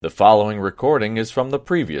The following recording is from the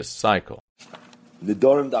previous cycle.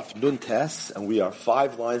 Nidorim Daf Nun Tes, and we are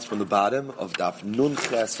 5 lines from the bottom of Daf Nun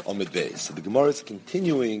Ches Amud Beis. So the Gemara is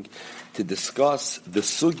continuing to discuss the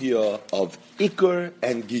sugya of Iker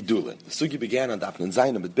and Gidulin. The sugya began on Daf Nun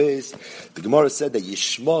Zayin Amud Beis. The Gemara said that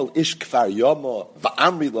Yishmael Ish Kfar Yama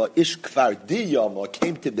Va'amrila Ish Kfar Di Yama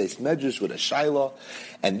came to Beis Medrash with a Shaila,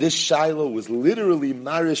 and this Shaila was literally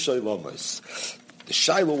Marish Oilamos. The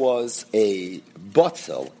shaila was a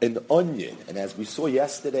botzel, an onion, and as we saw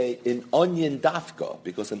yesterday, an onion dafka,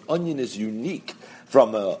 because an onion is unique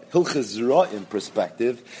from a hilchos ra'im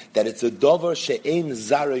perspective, that it's a dover she'ein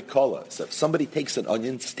zarei kala. So if somebody takes an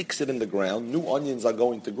onion, sticks it in the ground, new onions are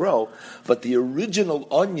going to grow, but the original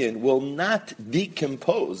onion will not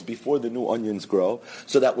decompose before the new onions grow,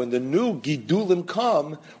 so that when the new gidulim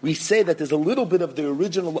come, we say that there's a little bit of the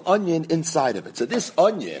original onion inside of it. So this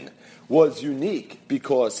onion was unique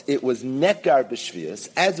because it was nekar b'shvius.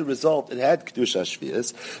 As a result, it had kedusha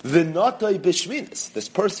shvius. V'notay b'shvius. This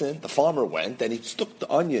person, the farmer, went and he stuck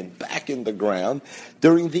the onion back in the ground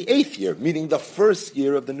during the 8th year, meaning the first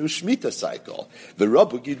year of the new Shemitah cycle.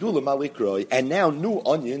 V'rabu gidulim alikroi, and now new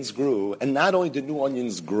onions grew. And not only did new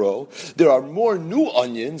onions grow, there are more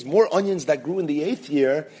onions that grew in the 8th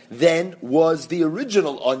year than was the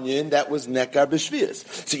original onion that was nekar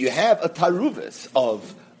b'shvius. So you have a taruvis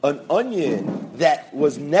of an onion that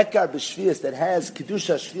was nekar b'shvius, that has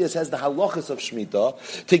kedusha shvius, has the halachas of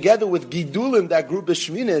Shemitah, together with gidulim that grew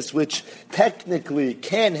b'shminis, which technically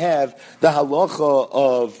can have the halacha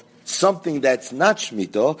of something that's not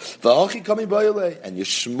Shemitah. V'hachi kami b'yolei, and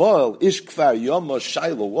Yishmael ish kfar yama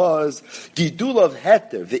shaila was gidulav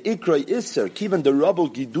heter v'ikrai iser kivan the rubble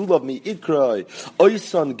gidulav mi ikrai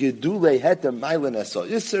oisan gidulei heter mailen esa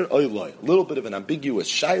iser oiloi. A little bit of an ambiguous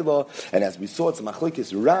shaila, and as we saw, it's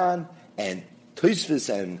machlokes Ran and Tosfos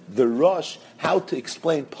and the Rosh, how to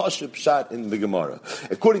explain Pashup Pshat in the Gemara.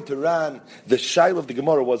 According to Ran, the shaila of the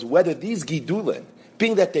Gemara was whether these gidulin,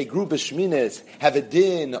 being that they grew b'shminis, have a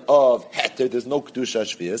din of heter, there's no kedusha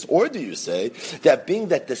shvius, or do you say that being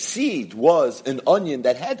that the seed was an onion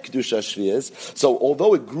that had kedusha shvius, so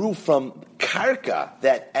although it grew from karka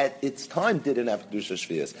that at its time didn't have kedusha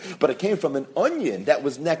shvius, but it came from an onion that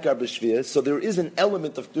was nekar b'shvius, so there is an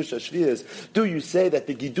element of kedusha shvius, do you say that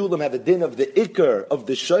the gidulim have a din of the ikar of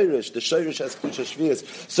the shirish has kedusha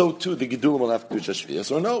shvius, so too the gidulim will have kedusha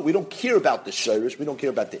shvius? Or no, we don't care about the shirish, we don't care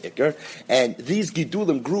about the ikar, and these gidulim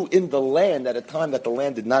grew in the land at a time that the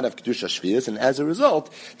land did not have kedusha shvius, and as a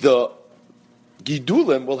result, the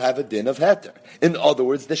gidulim will have a din of heter. In other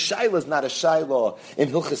words, the shaila is not a shaila in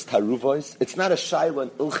hilchas taruvos. It's not a shaila in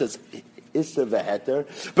hilchas Isser v'heter,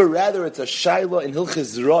 but rather it's a shaila in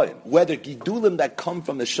hilchas zroim, whether gidulim that come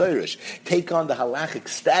from the shirish take on the halachic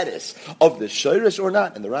status of the shirish or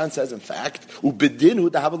not. And the Ran says, in fact, ubedinu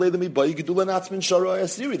dahavalei bayi gidulim atzmin sharoy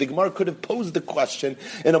asiri. The Gemara could have posed the question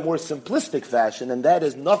in a more simplistic fashion, and that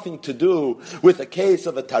is nothing to do with a case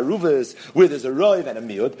of a taruvas where there's a roiv and a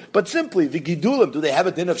miud, but simply the gidulim, do they have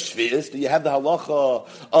a din of shvius? Do you have the halacha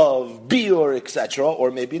of biur, etc.,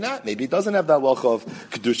 or maybe not? Maybe it doesn't have the halacha of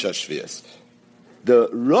kedusha shvius. The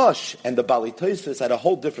Rosh and the Bali Tosfos had a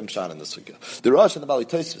whole different shot in the sugya. The Rosh and the Bali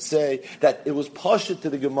Tosfos say that it was pashut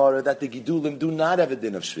to the Gemara that the Gidulim do not have a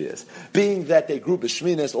din of Shvius. Being that they grew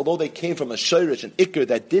b'shminis, although they came from a Shirish and Iker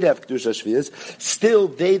that did have Kedusha Shvius, still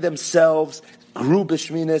they themselves grew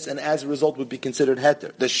b'shminis and as a result would be considered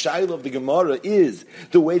heter. The shaila of the Gemara is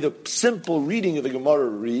the way the simple reading of the Gemara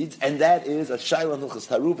reads, and that is a shaila in Hilchas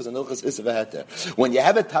Taruvas and Hilchas Isser v'heter. When you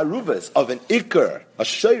have a Taruvas of an Iker, a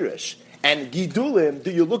Shirish, and gidulim,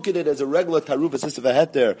 do you look at it as a regular taruvas isser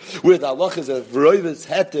v'heter, where the halach is a roivus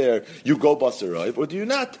heter, you go basar or do you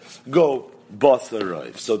not go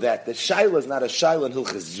basar? So that the shaila is not a shaila in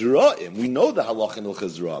hilchas zra'im. We know the halach in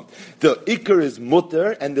hilchas zra'im. The ikar is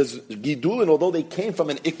mutter, and there's gidulim, although they came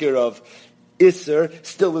from an ikar of Isser,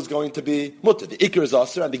 still is going to be mutter. The Iker is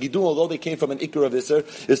Asr, and the Gidul, although they came from an Iker of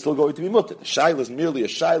Isser, is still going to be mutter. The Shaila is merely a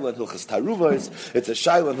Shaila in Hilchas Taruvas, it's a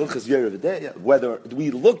Shaila in Hilchas Yerev. Whether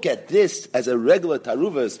we look at this as a regular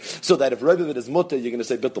Taruvas, so that if Reviv is mutter, you're going to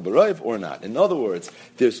say Bittul B'Raiv or not. In other words,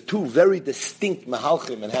 there's two very distinct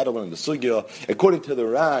Mahalchim and how to learn the Sugya. According to the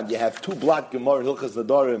Ran, you have 2 block Gemara in Hilchas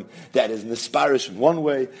Nadarim that is Nisparish in one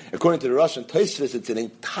way. According to the Rosh and Tosfos, it's an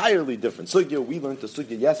entirely different Sugya. We learned the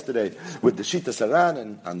Sugya yesterday with the Shita Saran,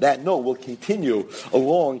 and on that note, we'll continue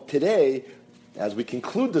along today as we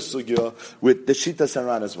conclude the sugya with the Shita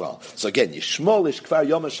Saran as well. So again, Yishmael ish kfar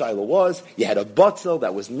yom shaila was, you had a botzel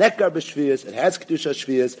that was nekar b'shvius, it has kedusha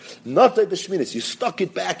shvius, notay b'shminis, you stuck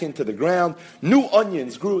it back into the ground, new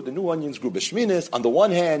onions grew, the new onions grew b'shminis. On the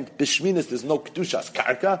one hand, b'shminis there's no kedushas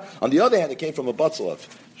karka, on the other hand, it came from a botzel of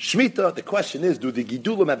Shemitah. The question is, do the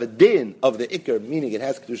Gidulim have a din of the Iker, meaning it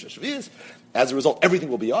has Kedusha Shvius? As a result, everything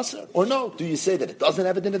will be Aser? Or no? Do you say that it doesn't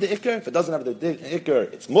have a din of the Iker? If it doesn't have the din of the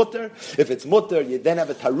Iker, it's Mutter. If it's Mutter, you then have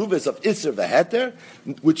a Taruvis of Isser V'Heter,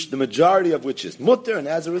 which the majority of which is Mutter, and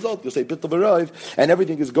as a result, you'll say Bittul B'Roiv, and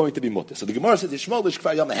everything is going to be Mutter. So the Gemara says, Yishmol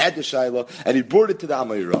Kfar Yom had the Shaila, and he brought it to the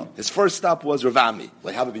Amayra. His first stop was Rav Ami,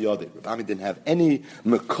 like Rav Ami didn't have any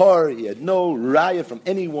Makar, he had no Raya from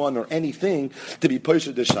anyone or anything to be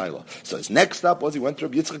Pesha the Shaila. So his next stop was he went to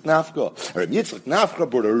Rabbi Yitzchak Nafka. Rabbi Yitzchak Nafka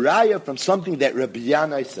brought a Raya from something that Rabbi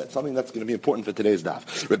Yanai said, something that's going to be important for today's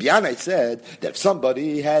daf. Rabbi Yanai said that if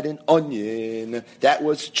somebody had an onion that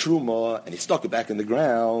was truma and he stuck it back in the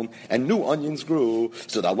ground and new onions grew,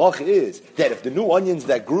 so the halacha is that if the new onions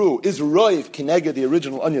that grew is roiv kinega the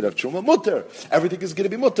original onion of truma, mutter, everything is going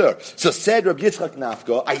to be mutter. So said Rabbi Yitzchak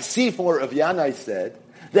Nafka, I see from what Rabbi Yanai said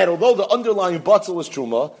that although the underlying batzel was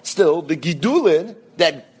truma, still the gidulin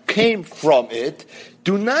that came from it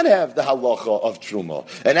do not have the halacha of truma,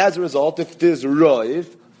 and as a result, if there's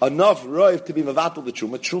roiv, enough roiv to be mevatel the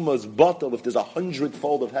truma is bottle. If there's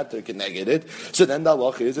 100-fold of heter connected it, so then the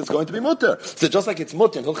halacha is it's going to be mutter. So just like it's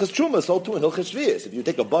mutter in hilchas truma, so too in hilchas shvius. If you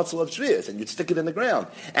take a bottle of shvius and you stick it in the ground,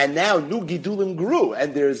 and now new gidulim grew,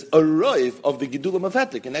 and there's a roiv of the gidulim of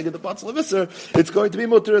heter connected the bottle of iser, it's going to be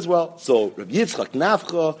mutter as well. So Rabbi Yitzchak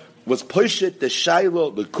Nafcha was Poshit the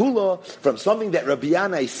Shaila the Kula from something that Rabbi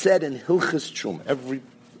Yanai said in Hilchas Truma. Every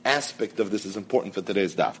aspect of this is important for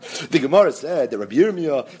today's daf. The Gemara said that Rabbi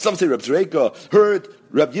Yirmiyah, some say Rabbi Zreika, heard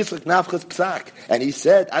Rabbi Yitzchak Nafcha's psak, and he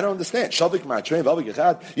said, I don't understand. Shavik ma'atrein v'avik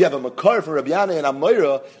echad. You have a makar from Rabbi Yanai and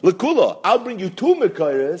Amayra l'kula. I'll bring you two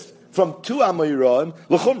makaras from two Amayram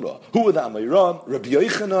l'chumra. Who were the Amayram? Rabbi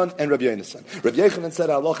Yochanan and Rabbi Yonasan. Rabbi Yochanan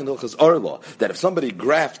said halach in Hilchas Arla that if somebody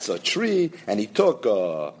grafts a tree and he took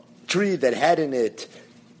a tree that had in it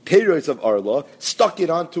peiros of Arla, stuck it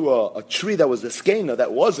onto a tree that was a skena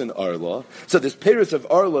that wasn't Arla. So this peiros of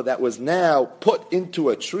Arla that was now put into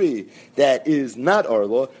a tree that is not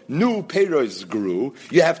Arla, new peiros grew.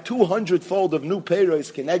 You have 200-fold of new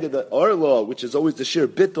peiros keneged the Arla, which is always the sheer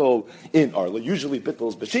bittul in Arla. Usually bittul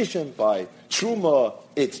is b'shishim, by truma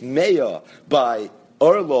it's meya, by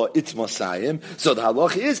Arla, it's Masayim. So the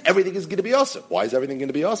halach is everything is going to be Aser. Why is everything going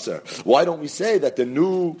to be Aser? Why don't we say that the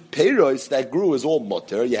new peiros that grew is all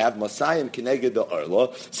mutter? You have Masayim Keneged the Arla,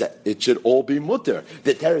 so it should all be mutter.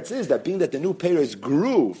 The teretz is that being that the new peiros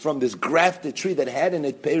grew from this grafted tree that had in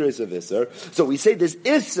it peiros of Isser, so we say there's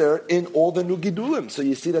Isser in all the new Gidulim. So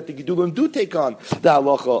you see that the Gidulim do take on the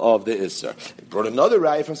halacha of the Isser. It brought another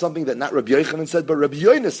raya from something that not Rabbi Yochanan said, but Rabbi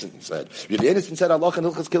Yonasan said. Rabbi Yonasan said halacha in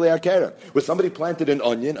Hilchas Kilei HaKerem, where somebody planted an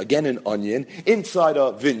onion, inside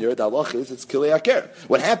a vineyard, halach is it's kilei kerem.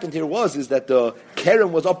 What happened here is that the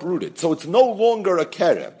kerem was uprooted, so it's no longer a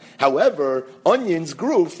kerem. However, onions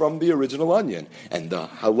grew from the original onion, and the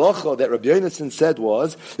halacha that Rabbi Yonasan said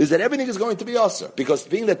is that everything is going to be aser, because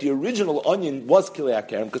being that the original onion was kilei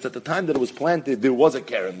kerem, because at the time that it was planted there was a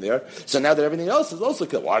kerem there, so now that everything else is also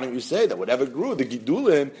kilei, why don't you say that whatever grew, the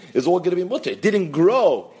gidulim, is all going to be mutter? It didn't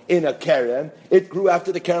grow in a kerem, it grew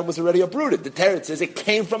after the kerem was already uprooted. The teretz says it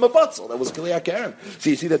came from a batzel that was kilei kerem. So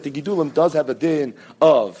you see that the gidulim does have a din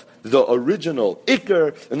of the original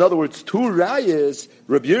ikar. In other words, two rayas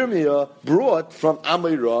Rabbi Yirmiyah brought from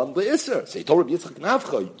Amayram the Isser. So he told Rabbi Yitzchak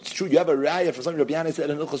Nafcha, it's true, you have a raya for something Rabbi Yanai said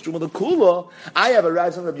in Hilchas Truma the Kula. I have a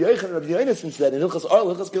raya from Rabbi Yochanan and Rabbi Yonasan said in Hilchas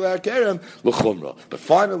Arla, Hilchas Kilei Kerem l'chumra. But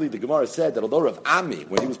finally, the Gemara said that although Rav Ami,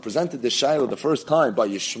 when he was presented this Shaila the first time by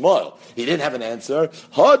Yishmael, he didn't have an answer.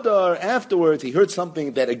 Hadar, afterwards, he heard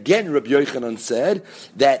something that again Rabbi Yochanan said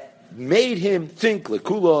that made him think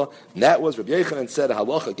lekula, and that was Rabbi Yochanan said a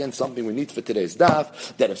halacha, again something we need for today's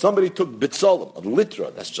daf, that if somebody took bitzalim, a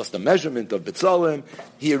litra, that's just a measurement of bitzalim,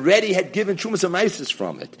 he already had given trumas amaisis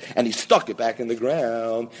from it, and he stuck it back in the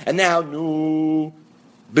ground, and now new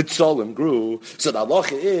bitzalim grew, so the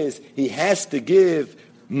halacha is he has to give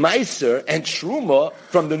meiser and truma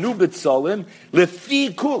from the new bitzalim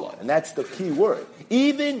lefi kula, and that's the key word.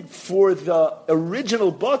 Even for the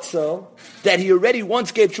original batzel that he already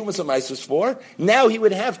once gave Trumas U'Maiser for, now he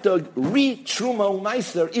would have to re-Truma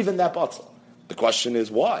U'Maiser even that batzel. The question is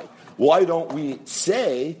why? Why don't we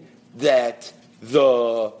say that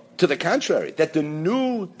to the contrary, that the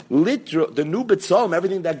new B'tzalim,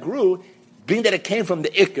 everything that grew, being that it came from the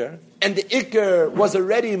Iker, and the Iker was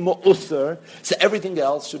already Mu'usr, so everything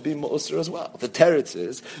else should be Mu'usr as well. The teretz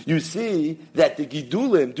is, you see that the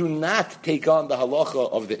Gidulim do not take on the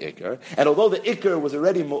halacha of the Iker, and although the Iker was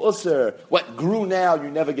already Mu'usr, what grew now you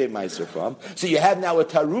never gave Meiser from, so you have now a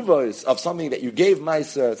Taruvos of something that you gave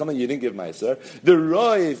Meiser, something you didn't give Meiser, the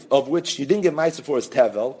Roiv of which you didn't give Meiser for is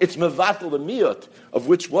Tevel, it's Mevatel the Miyot, of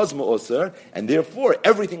which was Ma'oser, and therefore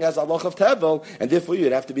everything has halach of Tevel, and therefore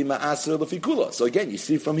you'd have to be Ma'aser Lefikula. So again, you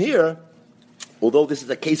see from here, although this is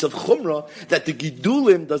a case of chumrah, that the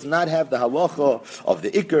Gidulim does not have the halacha of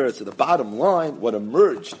the Iker, so the bottom line, what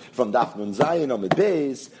emerged from Daf Nun Zayin Amud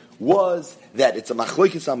Beis was that it's a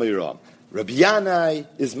machlokes Amayram. Rabbi Yanai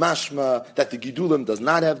is mashma that the Gidulim does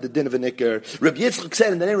not have the din of an Iker. Rabbi Yitzchak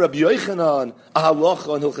said in the name of Rabbi Yochanan, a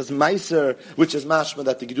halacha on Hilchas Meiser, which is mashma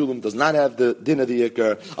that the Gidulim does not have the din of the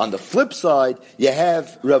Iker. On the flip side, you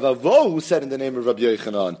have Rav Avo who said in the name of Rabbi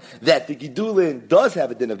Yochanan that the Gidulim does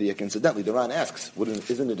have a din of the Iker. Incidentally, the Ran asks,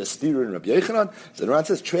 isn't it a steer in Rabbi Yochanan? So the Ran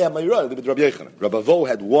says, Trei Amayra, with Rabbi Yochanan. Rav Avo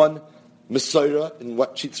had one Messiah in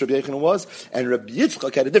what Shitas Rabbi Yochanan was, and Rabbi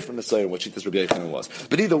Yitzchak had a different Messiah in what Shitas Rabbi Yochanan was.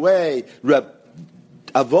 But either way, Rabbi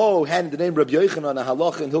Avo had in the name Rabbi Yochanan a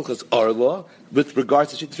halacha in Hilchas Arla with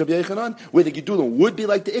regards to Shitas Rabbi Yochanan, where the Gidulim would be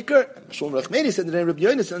like the Iker. Shlomo Rachmeni said in the name Rabbi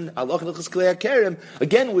Yonasan halacha in Hilchas Klei HaKerem,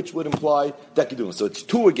 again, which would imply that Gidulim. So it's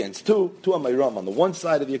 2 against 2, 2 Amayram on the one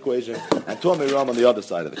side of the equation, and 2 Amayram on the other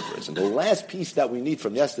side of the equation. The last piece that we need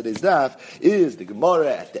from yesterday's daf is the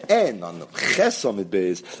Gemara at the end on the Ches Amud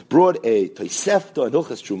Beis brought a Tosefta in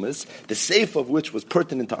Hilchas Trumas, the seif of which was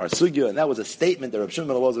pertinent to our sugya, and that was a statement that Rabbi Shimon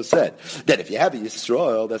ben Elazar said that if you have a Yisrael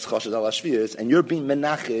that's chashash al shvius, and you're being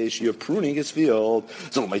menachish, you're pruning his field.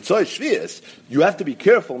 So mitzvah shvius, you have to be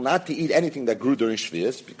careful not to eat anything that grew during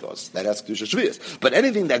shvius, because that has kedusha shvius. But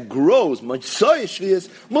anything that grows mitzvah shvius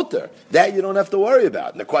mutter, that you don't have to worry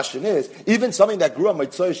about. And the question is, even something that grew on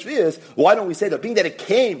mitzvah shvius, why don't we say that being that it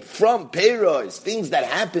came from peiros, things that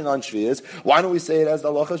happen on shvius? Why don't we say it as the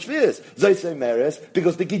halacha shvius? Zay say meres,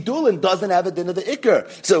 because the gidulin doesn't have a din of the ikar.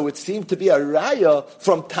 So it seemed to be a raya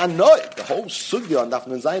from Tanoi, the whole sugya on Daf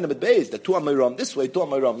Nun Zayin Amud Beis, the 2 Amayram this way, 2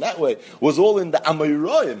 Amayram that way, was all in the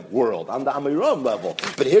Amayram world, on the Amayram level.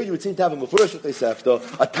 But here you would seem to have a Mefurish Tosefta,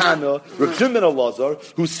 a Tana, Rav Shimon ben Elazar,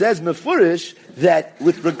 who says Mefurish that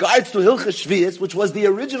with regards to Hilchas Shvius, which was the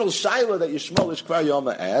original Shaila that Yishmael Ishkvar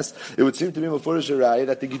Yoma asked, it would seem to be Mefurish Araya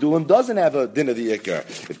that the Gidulim doesn't have a din of the Iker.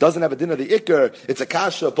 If it doesn't have a din of the Iker, it's a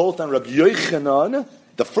kasha both on Rabbi Yochanan,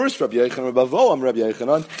 the first Rabbi Yochanan, Rabbi Avo, on Rabbi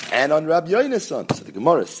Yochanan, and on Rabbi Yonasan. So the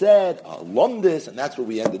Gemara said, alumdis, and that's where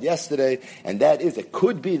we ended yesterday, and that is, it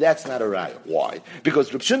could be that's not a raya. Why?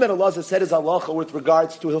 Because Rabbi Shimon ben Elazar said his halacha with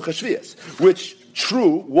regards to Hilchas Shvius, which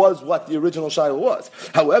true was what the original Shaila was.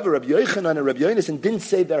 However, Rabbi Yochanan and Rabbi Yonasan didn't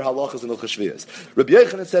say their halachas in Hilchas Shvius. Rabbi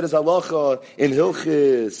Yochanan said his halacha in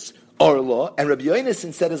Hilchas Arla, and Rabbi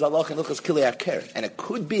Yonasan said his halacha in Hilchas Klei HaKerem. And it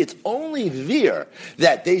could be, it's only there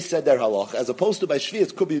that they said their halacha, as opposed to by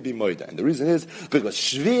Shvius, could be Moida. And the reason is, because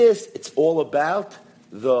Shvius, it's all about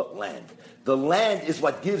the land. The land is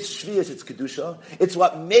what gives Shvius its Kedusha. It's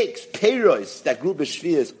what makes Peiros, that grew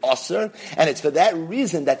b'Shvius, Aser. And it's for that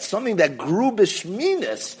reason that something that grew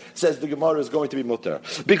b'Shminis, says the Gemara, is going to be Mutter.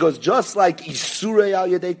 Because just like Isurei al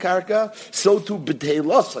Yedei Karka, so too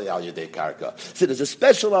B'Teilosei al Yedei Karka. So there's a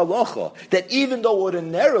special halacha that even though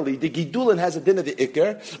ordinarily the Gidulin has a din of the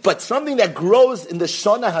Iker, but something that grows in the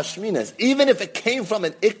Shana Hashminas, even if it came from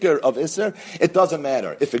an Iker of Isser, it doesn't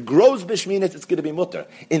matter. If it grows b'Shminis, it's going to be Mutter.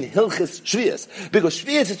 In Hilchis Shvius. Because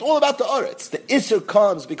Shvius, it's all about the Aretz. The Isser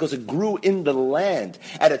comes because it grew in the land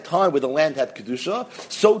at a time where the land had Kedusha.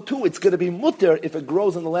 So too, it's going to be Mutter if it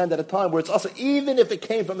grows in the land at a time where it's also, even if it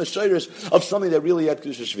came from the Shirish of something that really had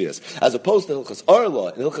Kedusha Shvius. As opposed to Hilchas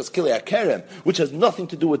Arla and Hilchas Klei HaKerem, which has nothing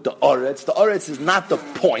to do with the Aretz. The Aretz is not the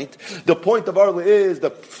point. The point of Arla is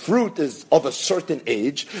the fruit is of a certain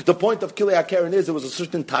age. The point of Klei HaKerem is there was a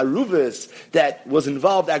certain taruvis that was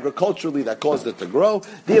involved agriculturally that caused it to grow.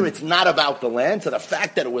 There, it's not about the land, so the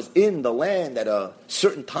fact that it was in the land at a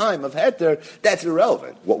certain time of Heter, that's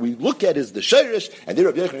irrelevant. What we look at is the Shirish, and there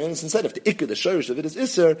Rabbi Yochanan said, if the Ikka, the Shirish of it is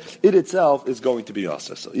Isser, it itself is going to be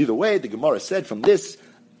Asr. So either way, the Gemara said from this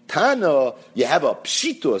Tana, you have a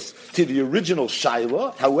pshitus to the original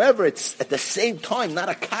Shaila. However, it's at the same time not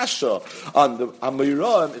a kasha on the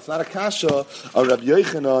Amiram. It's not a kasha on Rabbi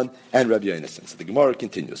Yochanan and Rabbi Yonasan. So the Gemara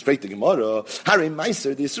continues. Straight to Gemara. Hari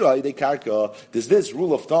Meiser the Yisrael Yidei Karka. Does this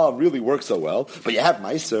rule of thumb really work so well? But you have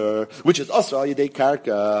Meiser, which is also Yidei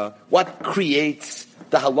Karka. What creates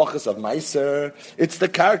the halachas of Meiser? It's the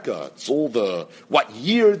Karka. It's all the what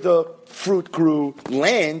year the fruit grew,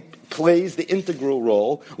 land plays the integral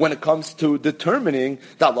role when it comes to determining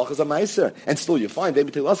the halachas of Meiser. And still you find,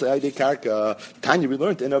 Tanya, we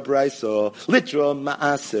learned in a brayso, litra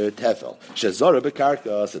ma'aser tevel, shezara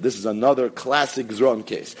bekarka. So this is another classic Zron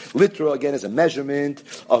case. Litra, again, is a measurement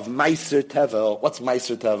of Meiser tevel. What's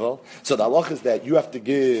Meiser tevel? So the halach is that you have to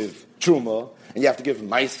give truma, and you have to give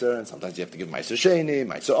Meiser, and sometimes you have to give Meiser Sheni,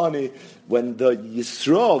 Meiser Ani. When the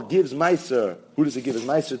Yisrael gives Meiser, who does he give his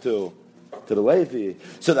Meiser to? To to the Levi.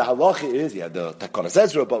 So the halacha is, the Takanas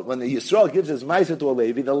Ezra, but when the Yisrael gives his meiser to a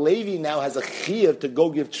Levi, the Levi now has a chiyuv to go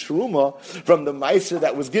give truma from the meiser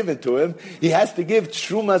that was given to him. He has to give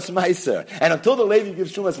trumas meiser. And until the Levi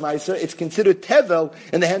gives trumas meiser, it's considered tevel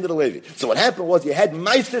in the hand of the Levi. So what happened was you had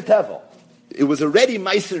meiser tevel. It was already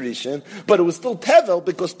meiser rishon, but it was still tevel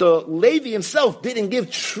because the Levi himself didn't give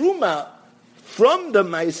truma from the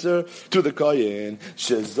meiser to the kohen.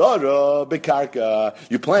 Shezara bekarka,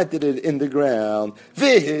 you planted it in the ground.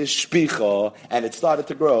 Vihish shpicha, and it started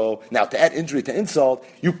to grow. Now, to add injury to insult,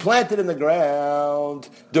 you planted in the ground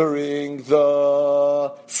during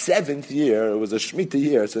the 7th year. It was a Shemitah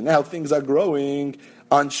year, so now things are growing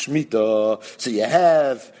on Shemitah. So you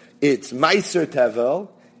have it's meiser tevel,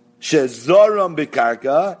 shezaram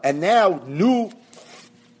bekarka, and now new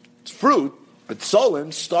fruit. But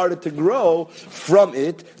Solim started to grow from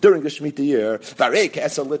it during the Shemitah year. Varek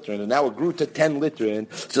esa litrin, and now it grew to 10 litrin.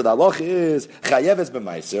 So the halach is chayeves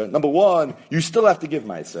b'meiser. Number one, you still have to give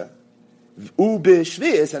meiser. Ube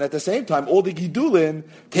shvius, and at the same time, all the gidulin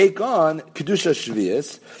take on kedusha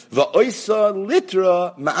shvius. Va'oisa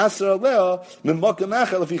litra ma'aser aleh mimokam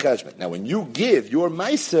achel lefi cheshbon. Now, when you give your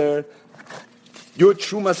meiser, your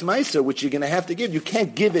trumas meiser, which you're going to have to give, you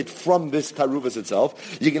can't give it from this taruvas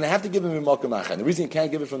itself. You're going to have to give it in Malkam Acha. And the reason you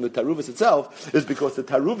can't give it from the taruvas itself is because the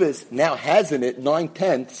taruvas now has in it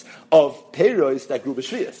 9/10 of peiros that grew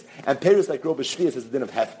b'shvius. And peiros that grow b'shvius is a din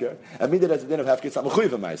of hefker. And mean that as a din of hefker, it's not mechuyev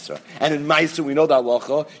meiser. And in meiser, we know the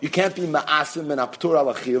halacha, you can't be ma'asim min aptur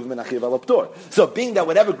al achiv min achiv al aptur. So being that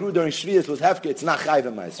whatever grew during shvius was hefker, it's not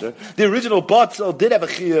chayiv meiser. The original batzel did have a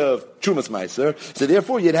chiyav trumas meiser. So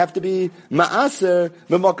therefore, you'd have to be ma'aser.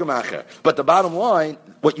 But the bottom line,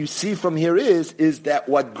 what you see from here is that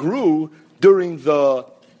what grew during the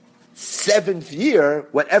 7th year,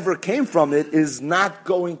 whatever came from it, is not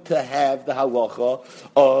going to have the halacha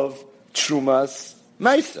of Trumas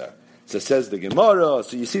Meiser. So says the Gemara.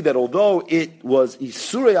 So you see that although it was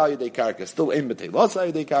Isurei al Yedei Karka, still Ein B'Teilos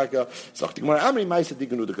al Yedei Karka. So the Gemara Amri Meiser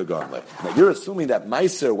Diganu D'Kagarle. Now you're assuming that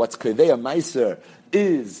Meiser, what's Kevei Meiser,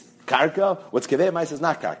 is Karka. What's Kevei Meiser is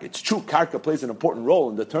not Karka. It's true, Karka plays an important role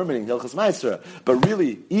in determining Hilchas Meiser. But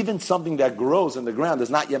really, even something that grows in the ground is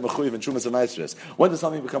not yet Mechuyev and Trumas Meisers. When does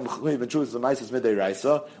something become Mechuyev and Trumas Meisers Midday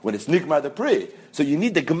Raisa? When it's Nigmar the Pri. So you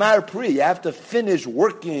need the Gemar Pri. You have to finish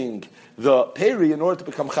working the peri in order to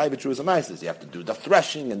become Chai B'Truas Meisers. You have to do the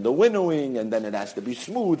threshing and the winnowing, and then it has to be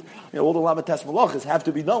smooth. All the Lamates Malachas have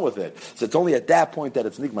to be done with it. So it's only at that point that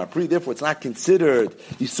it's Nigmar Pri. Therefore, it's not considered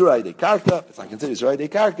Yisurai De Karka. It's not considered Yisurai De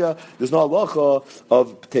Karka. There's no halacha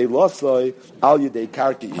of Ptei Losai Al Yedei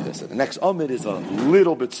Karka either. So the next Amid is a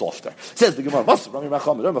little bit softer. Says the Gemara, Masr Rami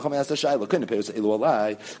Racham, Rami Racham asked the Shaila, Koinem Peres Elu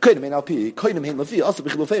Alai, Koinem Hein Alpi, Koinem Hein Lefi, also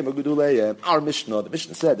B'Chilufei Magudulei. Our Mishnah, the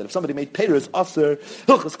Mishnah said that if somebody made Peres Aser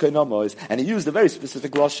Hilchas Koinamos, and he used a very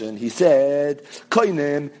specific lashon, he said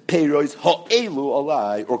Koinem Peres Ha'elu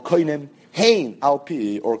Alai, or Koinem Hein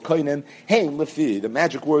alpi, or koinem hein lefi. The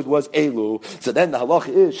magic word was elu. So then the halacha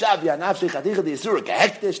is shavya nafshi chaticha di yisur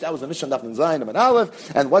gehektish. That was the Mishnah Daf Zayin and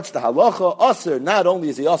Aleph. And what's the halacha? Aser. Not only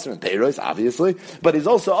is he aser in peiros, obviously, but he's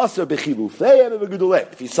also aser bechilufei and begudulei.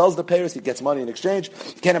 If he sells the peiros, he gets money in exchange.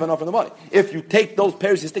 He can't have enough of the money. If you take those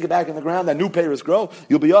peiros, you stick it back in the ground, and new peiros grow,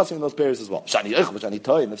 you'll be aser in those peiros as well. Shani ech v'shani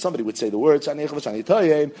toyim. If somebody would say the word shani ech v'shani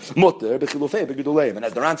toyim, mutter bechilufei begudulei. And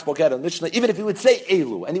as the Ran spoke out in the Mishnah, even if he would say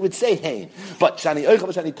elu and he would say hein. But Shani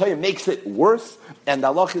Oicha Shani Toyim makes it worse, and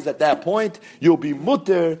the halach is at that point you'll be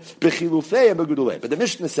mutter bechilufei and begudulei. But the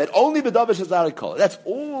Mishnah said only b'davar shazarikol. That's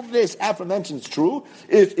all this aforementioned is true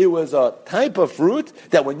if it was a type of fruit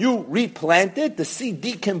that when you replant it, the seed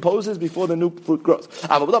decomposes before the new fruit grows.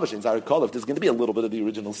 If there's going to be a little bit of the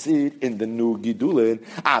original seed in the new gidulin,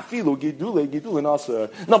 afilu gidulin aser.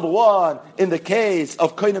 Number one, in the case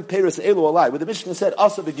of koinem peres elu alai, where the Mishnah said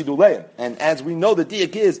aser b'giduleim, and as we know the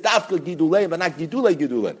diak is dafka giduleim but not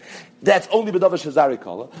gidulin. That's only b'davar shezari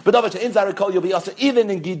kala. B'davar she'in zari kala, you'll be aser even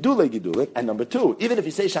in gidulin. And number two, even if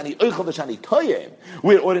you say shani oichel v'shani toyim,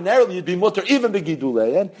 where ordinarily you'd be mutter even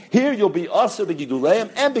b'giduleim, here you'll be aser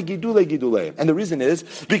b'giduleim and b'giduleim. And the reason is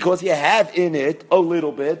because you have in it a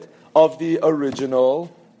little bit of the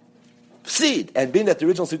original seed. And being that the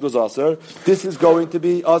original seed was aser, this is going to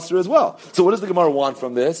be aser as well. So what does the Gemara want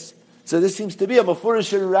from this? So this seems to be a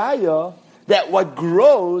mafurish raya that what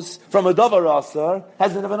grows from a davar aser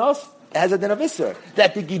has a din of iser.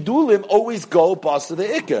 That the gidulim always go past the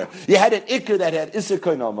ikr. You had an ikr that had iser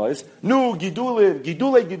koinamos. New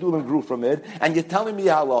gidulim grew from it. And you're telling me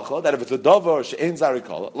halacha that if it's a davar she'en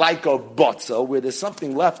zarikala, like a botza where there's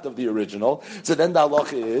something left of the original, so then the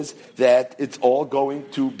halacha is that it's all going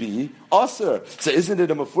to be aser. So isn't it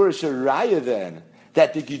a mafurish raya then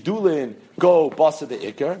that the Gidulin go basa the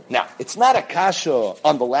Iker. Now, it's not a kasha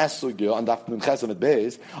on the last sugya, on Daf Nun Ches Amud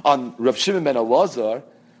Beis, on Rav Shimon ben Elazar,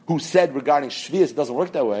 who said regarding Shvius it doesn't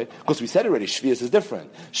work that way, because we said already, Shvius is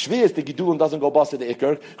different. Shvius, the Gidulin doesn't go basa the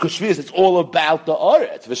Iker, because Shvius, it's all about the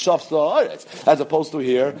Aretz, V'shafs the Aretz. As opposed to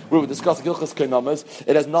here, where we're discussing Hilchas Keinamas,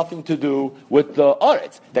 it has nothing to do with the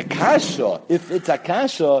Aretz. The kasha, if it's a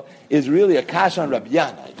kasha, is really a kasha on Rabbi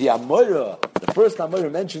Yanai. The Amora, the first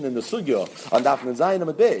Amora mentioned in the Sugya, on Daf Nun Zayin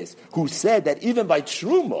Amud Beis, who said that even by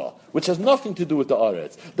Truma, which has nothing to do with the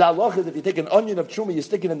Aretz, the halach is if you take an onion of Truma, you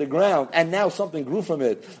stick it in the ground, and now something grew from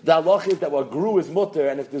it, the halach is that what grew is mutter,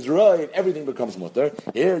 and if there's roiv, everything becomes mutter.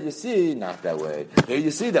 Here you see, not that way. Here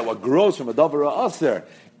you see that what grows from a davar aser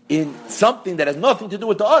in something that has nothing to do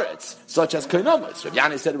with the aretz, such as koinomas. Rav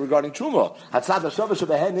Yanai said regarding truma, hatzad hashavash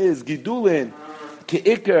behen is gidulin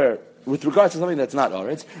ke'iker with regards to something that's not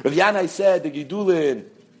aretz. Rav Yanai said the gidulin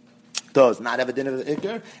does not have a din of an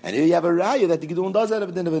ikr, and here you have a raya that the Gidulin does have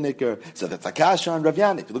a din of an ikr. So that's a kasha on Rav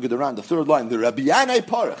Yanai. If you look at the third line, the Rabbi Yanai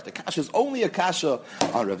parach, the kasha is only a kasha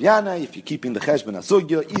on Rav Yanai. If you're keeping the cheshbon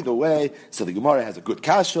asugya, either way, so the Gemara has a good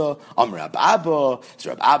kasha. Rab Abba, so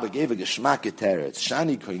Rab Abba gave a geshmak teretz.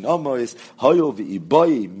 Shani koinomois hoyo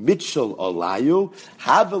v'iboy mitchel olayu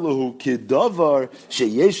havelahu kidavar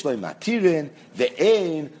sheyesh lo matirin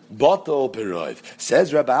ve'ein botol perov.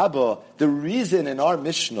 Says Rab Abba, the reason in our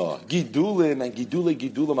Mishnah, Gidulim and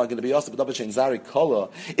Gidulim are going to be also b'davar shein zari kala,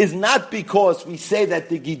 is not because we say that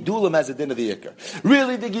the Gidulim has a din of the Iker.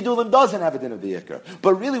 Really, the Gidulim doesn't have a din of the Iker.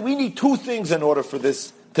 But really, we need two things in order for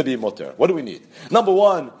this to be mutter. What do we need? Number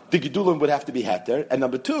one, the Gidulim would have to be heter, and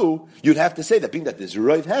number two, you'd have to say that being that there's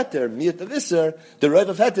roiv heter, miyat of iser, the roiv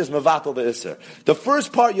of heter is mevatel the iser. The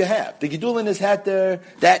first part you have, the Gidulim is heter,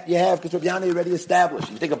 that you have, because Rav Yanai already established.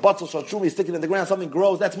 You take a botzel shal shumi, you stick it in the ground, something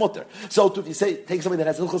grows, that's mutter. So if you say, take something that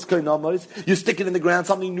has hilchos koinomas, you stick it in the ground,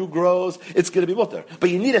 something new grows, it's going to be mutter. But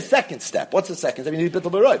you need a second step. What's the second step? You need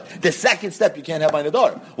bittul b'roiv. The second step you can't have by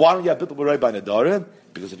nedarim. Why don't you have bittul b'roiv by nedarim?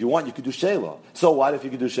 Because if you want, you could do sheila. So what if you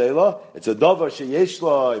could do sheila? It's a davar sheyesh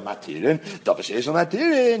lo matirin. Davar sheyesh lo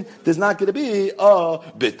matirin. There's not going to be a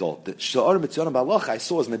bittul. The sha'ar mitzion balach I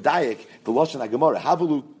saw is medayik the lashon hagemara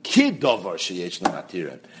havulu kid davar sheyesh lo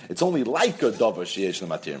matirin. It's only like a davar sheyesh lo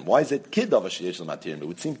matirin. Why is it kid davar sheyesh lo matirin? It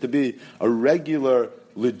would seem to be a regular,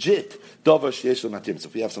 legit davar sheyesh lo matirim. So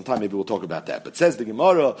if we have some time, maybe we'll talk about that. But says the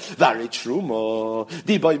Gemara, "Vari truma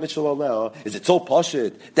diboy mitchel aleh." Is it so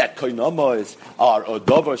pashit that koinomas are a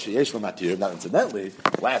davar sheyesh lo matirim? Now, incidentally,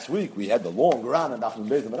 last week we had the long Ran and Daf Nun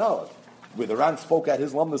Beis Amud Aleph, where the Ran spoke at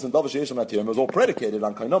his lumnus and davar sheyesh lo matirim. It was all predicated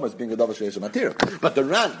on koinomas being a davar sheyesh lo matirim. But the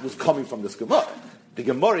Ran was coming from this Gemara. The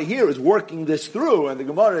Gemara here is working this through, and the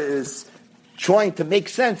Gemara is trying to make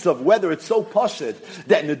sense of whether it's so pashit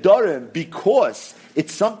that nedarim, because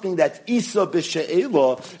it's something that Isa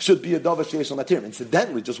b'she'ela should be a davar sheyesh lo matirim.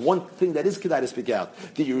 Incidentally, just one thing that is kedai to speak out.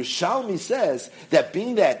 The Yerushalmi says that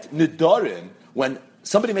being that nedarim, when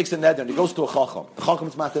somebody makes a neder and he goes to a chacham, the chacham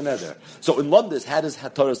is mat a neder. So in London, how does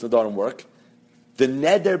Hataras nedarim work? The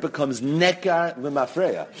neder becomes nekar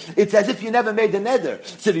l'mafreya. It's as if you never made the neder.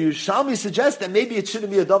 So the Yerushalmi suggests that maybe it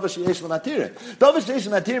shouldn't be a davar sheyesh lo matirim. Davar sheyesh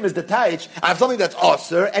lo matirim is the taich. I have something that's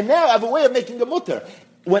aser, and now I have a way of making a mutter.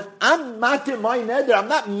 When I'm matir my neder, I'm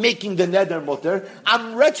not making the neder mutter.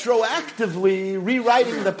 I'm retroactively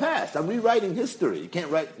rewriting the past. I'm rewriting history. You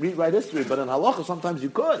can't rewrite history, but in halacha sometimes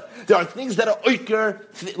you could. There are things that are oiker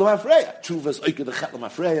l'mafreya. Tshuva is oiker d'chet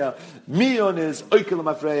l'mafreya. Miyon is oiker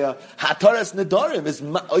l'mafreya. Hataras nedarim is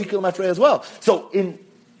oiker l'mafreya as well. So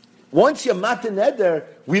once you're matir neder,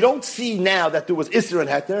 we don't see now that there was Isser and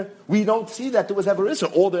Heter. We don't see that there was ever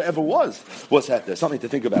Isser. All there ever was Heter. Something to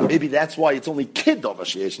think about. Maybe that's why it's only kid davar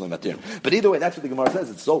sheyesh lo matirim. But either way, that's what the Gemara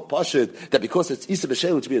says. It's so pashut that because it's Isser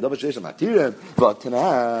b'sheil, it should be a davar sheyesh lo matirim. But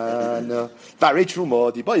tanan varei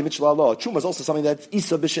truma diboy mitchel Allah. Truma is also something that's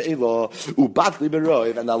Isser b'sheil ubatli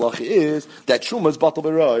b'roiv, and the halacha is that truma is batal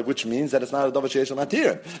b'roiv, which means that it's not a davar sheyesh lo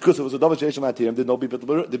matirim. Because if it was a davar sheyesh lo matirim,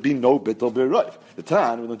 there'd be no bittul b'roiv. The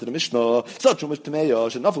Tan we learned to the Mishnah. So truma is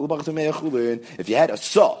tameya. If you had a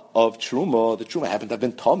saw of truma, the truma happened to have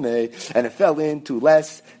been tameh, and it fell into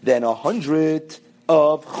less than 100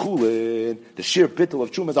 of chulin. The sheer bittul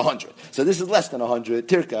of truma is 100. So this is less than 100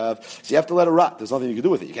 tirkav. So you have to let it rot. There's nothing you can do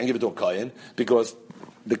with it. You can't give it to a kohen because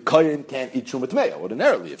the kohen can't eat truma tmeya.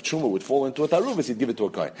 Ordinarily, if truma would fall into a taruvis, he'd give it to a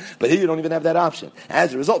kohen. But here you don't even have that option.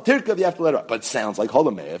 As a result, tirkav, you have to let it rot. But it sounds like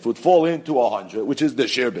holameh. If it would fall into 100, which is the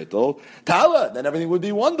sheer bittul, tala, then everything would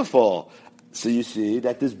be wonderful. So you see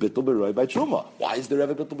that there's bittul b'roi by truma. Why is there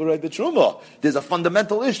ever bittul b'roi by truma? There's a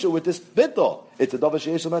fundamental issue with this bittul. It's a davar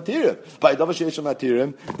sheyesh matirim. By davar sheyesh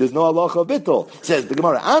matirim, there's no halacha bittul. Says the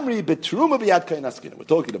Gemara, Amri betruma biyad kohen askina. We're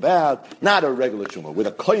talking about not a regular truma, where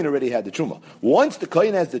the kohen already had the truma. Once the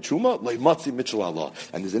kohen has the truma, leimatzi mitchel Allah.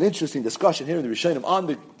 And there's an interesting discussion here in the Rishonim on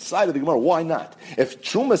the side of the Gemara. Why not? If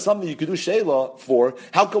truma is something you could do sheila for,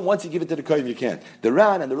 how come once you give it to the kohen you can't? The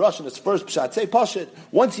Ran and the Russian is first pshat say pashit.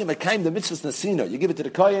 Once you mekayim the mitzvahs nasina, you give it to the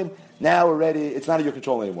kohen. Now already it's not in your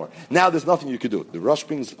control anymore. Now there's nothing you could do. The Rush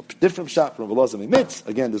brings a different shot from Velazim Mitz.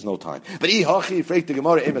 Again, there's no time. But Ihachi Freik the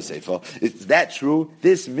Gemara Ema Seifa. Is that true?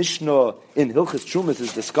 This Mishnah in Hilchas Trumas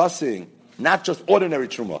is discussing not just ordinary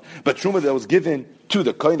truma, but truma that was given to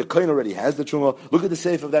the kohen. The kohen already has the truma. Look at the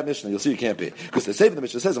seif of that Mishnah. You'll see you can't be. Because the seif of the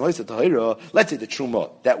Mishnah says, let's say the truma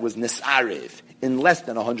that was nisarev in less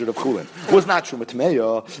than 100 of chulin was not truma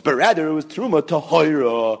tmeya, but rather it was truma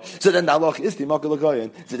tahira. So then the halach is timakal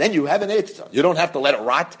kohen. So then you have an eitzah. You don't have to let it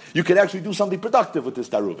rot. You can actually do something productive with this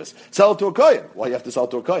taruvis. Sell it to a kohen. Why you have to sell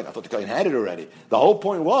it to a kohen? I thought the kohen had it already. The whole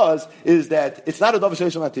point is that it's not a davar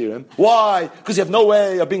sheyesh matirim. Why? Because you have no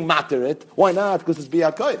way of being matir it. Why not? Because it's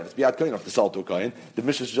biyad kohen. It's biyad kohen. You have to sell it to a kohen. The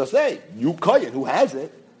Mishnah should just say, you kohen who has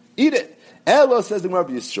it, eat it. Ella says the Gemara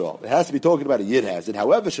Yisrael. It has to be talking about a yid has it.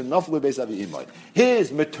 However,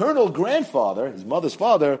 his maternal grandfather, his mother's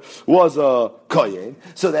father, was a kohen,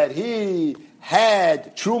 so that he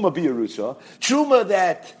had truma b'Yerusha,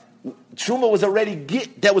 truma was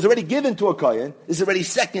already given to a kohen. Is already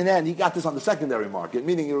second hand. He got this on the secondary market,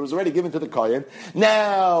 meaning it was already given to the kohen.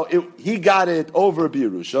 Now he got it over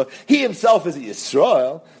b'Yerusha. He himself is a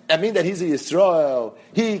Yisrael. I mean that he's a Yisrael.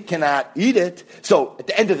 He cannot eat it. So at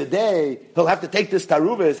the end of the day, he'll have to take this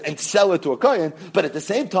taruvis and sell it to a kohen. But at the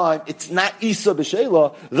same time, it's not isa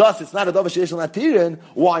b'sheila. Thus, it's not a davar sheyesh natirin.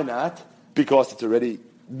 Why not? Because it's already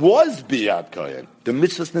was biyad kohen. The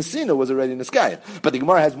mitzvahs nesina was already niskayim. But the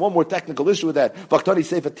Gemara has one more technical issue with that. And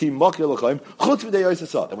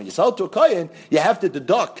when you sell it to a kohen, you have to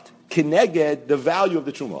deduct kineged the value of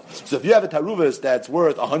the truma. So if you have a taruvis that's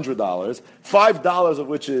worth $100, $5 of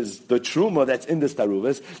which is the truma that's in this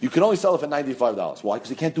taruvis, you can only sell it for $95. Why? Because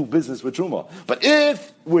you can't do business with truma. But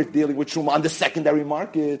if we're dealing with truma on the secondary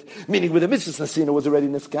market, meaning with the mitzvah nasina was already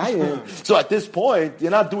niskayim, so at this point you're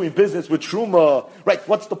not doing business with truma. Right?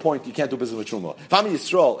 What's the point? You can't do business with truma. If I'm a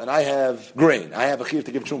Yisrael and I have grain, I have a chiv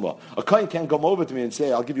to give truma. A kohen can't come over to me and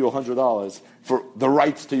say, "I'll give you $100 for the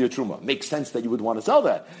rights to your truma." Makes sense that you would want to sell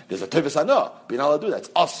that. There's a tevis anah, but you're not allowed to do that. It's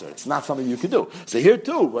usher. It's not something you can do. So here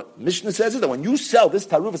too, what Mishnah says is that when you sell this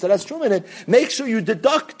taruvas that has truma in it, make sure you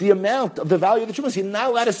deduct the amount of the value of the truma. So you're not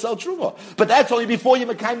allowed to sell truma. But that's only before you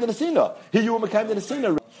mekayim the nesina. Here you were mekayim the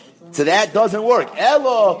nesina. So that doesn't work.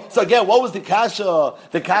 Elo. So again, what was the kasha?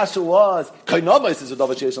 The kasha was kainomis is a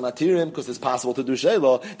davar sheyesh matirim because it's possible to do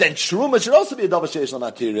sheila. Then truma should also be a davar sheyesh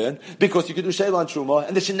matirim because you could do sheila on truma,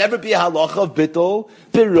 and there should never be a halacha of bittul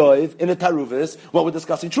piroiv in a taruvis when we're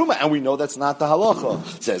discussing truma, and we know that's not the halacha.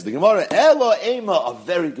 Says the Gemara, Elo ema a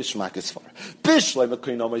very gishmak is far. Bishlema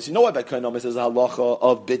kainomis. You know why by kainomis is a halacha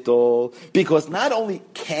of bittul? Because not only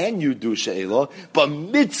can you do sheila, but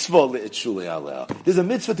mitzvah le'itshuli aleh. There's a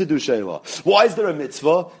mitzvah to do sheila. Why is there a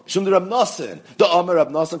mitzvah? Shum the Rab Nosson. The Amar Rab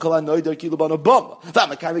Nosson kol hanoider kilu bana bum.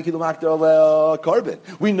 V'amakayim kilu makter ale carbon.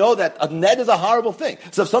 We know that a ned is a horrible thing.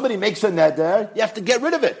 So if somebody makes a neder, you have to get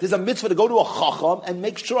rid of it. There's a mitzvah to go to a chacham and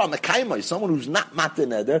make sure a makayim, someone who's not mater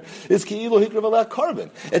neder, is kilu hikrav ale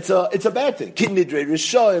carbon. It's a bad thing. Kin nidrei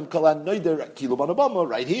rishoim kol hanoider kilu bana bum.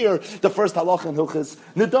 Right here, the first halacha in Hilchas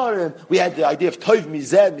Nedarim, we had the idea of toiv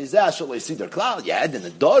mizeh shalei siddur klal. You had the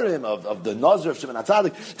Nedarim of the Nazir of Shimon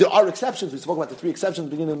HaTzadik. There are exceptions. We spoke about the 3 exceptions at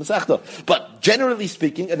the beginning of the Masechta. But generally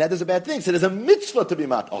speaking, a neder is a bad thing. So there's a mitzvah to be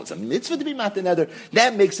mat. Oh, it's a mitzvah to be mat the neder.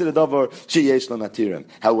 That makes it a davar sheyesh l'matirim.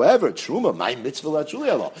 However, truma, my mitzvah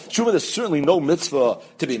la'chuli Allah. Truma, there's certainly no mitzvah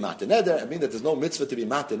to be mat the neder. I mean that there's no mitzvah to be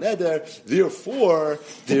mat the neder. Therefore,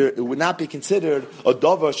 it would not be considered a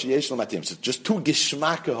davar sheyesh l'matirim. So just 2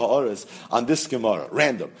 gishmaka ha'aras on this Gemara.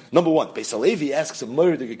 Random. Number 1, Beis Halevi asks a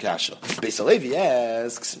murder kasha. Beis Halevi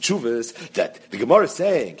asks Chuvas that the Gemara is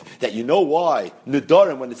saying that you know why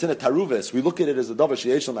Nedarim, when it's in a taruvis, we look at it as a davar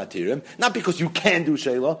sheyesh l'matirim, not because you can do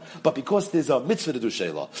sheila, but because there's a mitzvah to do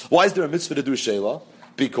sheila. Why is there a mitzvah to do sheila?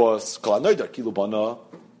 Because kol hanoider kilu bana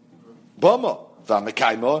bama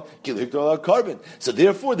v'amekayma kilu hikra carbon. So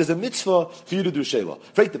therefore, there's a mitzvah for you to do sheila.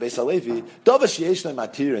 Freik the Beis Halevi, davar sheyesh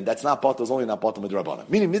l'matirim, that's not batal, is only not batal midrabanan.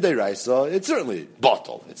 Meaning midiraisa, it's certainly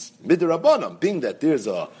batal. It's midrabanan, being that there's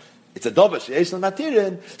a it's a davar sheyesh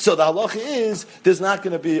l'matirin, so the halacha is there's not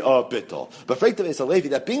going to be a bittul. But freikta beis halevi,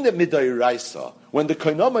 that being the midday raisa, when the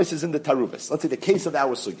koinomis is in the taruvis, let's say the case of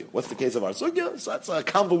our sugya. What's the case of our sugya? So that's a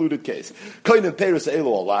convoluted case. Koinim peris elu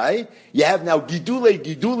alai. You have now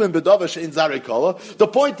gidulim bedavar shein zarikola. The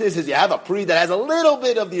point is you have a pri that has a little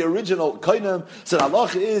bit of the original koinim. So the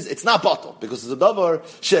halacha is it's not batal because it's a davar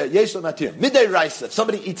sheyesh l'matirin. Midday raisa. If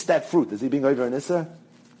somebody eats that fruit, is he being over an isser?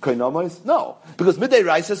 Koinomis? No. Because midday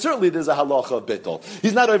raisa, certainly there's a halacha of bittul.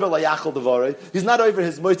 He's not over layachal devarei. He's not over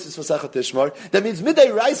his moitzis v'sechat tishmar. That means midday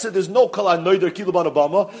raisa, there's no kol ha-noider kiluban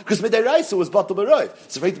obama, because midday raisa was batal b'roiv.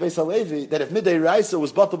 So freit beis halevi, that if midday raisa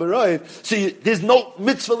was batal b'roiv, so there's no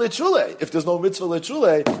mitzvah l'trulei. If there's no mitzvah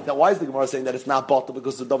l'trulei, then why is the Gemara saying that it's not batal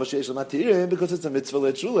because it's a davar sheyesh l'matirin, because it's a mitzvah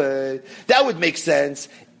l'trulei? That would make sense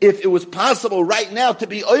if it was possible right now to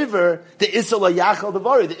be over the Issa Layachal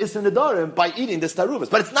Devari, the Issa Nedarim, by eating this Taruvas.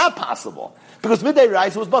 But it's not possible. Because midday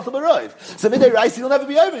rice was Batal B'Roiv. So midday rice, you'll never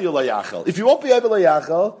be over your Layachal. If you won't be over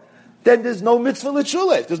Layachal, then there's no mitzvah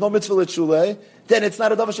l'tshulei. If there's no mitzvah l'tshulei, then it's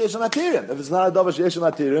not a davar sheyesh l'matirim. If it's not a davar sheyesh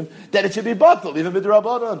l'matirim, then it should be Batal, even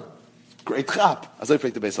midrabanan. Great chap. As I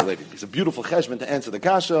freak the Beis Halevi. It's a beautiful cheshbon to answer the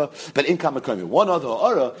kasha, but in Kamakomi. One other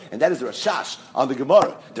ha'ara, and that is the Rashash on the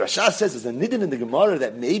Gemara. The Rashash says there's a nidin in the Gemara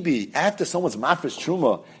that maybe after someone's mafresh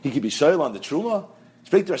truma, he could be shoyl on the truma.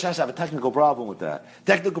 Speak to Rashash, I have a technical problem with that.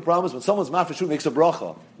 Technical problem is when someone's mafresh truma makes a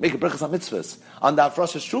bracha, make a brachas on mitzvahs, on the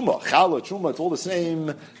afrashash truma, challah, truma, it's all the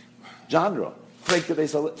same genre. Freak the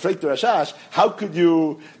Rashash, how could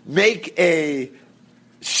you make a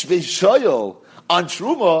shoyl on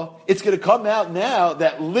Truma, it's going to come out now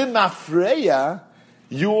that Limafreya,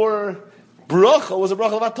 your bracha was a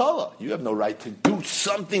bracha of Atala. You have no right to do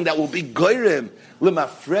something that will be goyrim.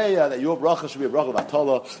 Limafreya, that your bracha should be a bracha of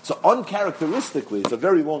Atala. So uncharacteristically, it's a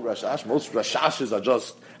very long Rashash. Most Rashashes are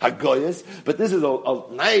just Hagoyas, but this is a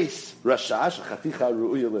nice Rashash, Chaticha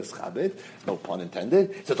Ru'uya L'Schabed, no pun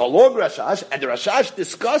intended. So it's a long Rashash, and the Rashash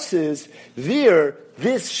discusses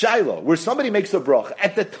this Shiloh, where somebody makes a bracha.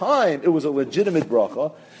 At the time, it was a legitimate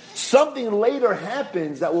bracha. Something later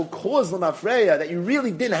happens that will cause Lamafreya that you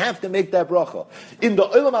really didn't have to make that bracha. In the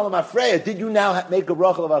Olam Lamafreya, did you now make a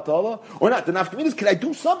bracha of Atala or not? The nafkamid is, can I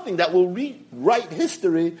do something that will rewrite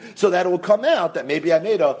history so that it will come out that maybe I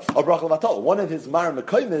made a bracha of Atala? One of his Mar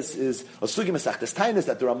Mekoimis is a Sugi Mesachtes Tainis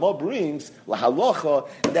that the Ramah brings, Lahalocha,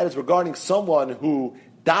 and that is regarding someone who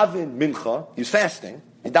daven mincha, he's fasting,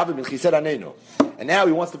 and daven mincha, he said Anenu. And now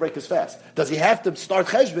he wants to break his fast. Does he have to start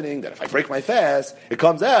cheshboning that if I break my fast, it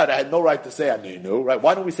comes out, I had no right to say Anenu, right?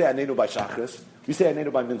 Why don't we say Anenu by Shachris? We say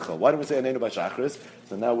Anenu by Mincha. Why don't we say Anenu by Shachris?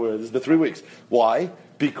 So now this is the 3 weeks. Why?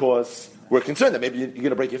 Because we're concerned that maybe you're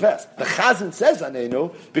going to break your fast. The Chazan says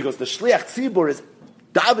Anenu because the Shliach Tzibur is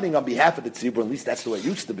davening on behalf of the Tzibur, at least that's the way it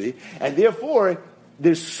used to be, and therefore,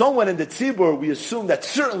 there's someone in the tzibur we assume that's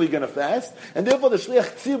certainly going to fast, and therefore the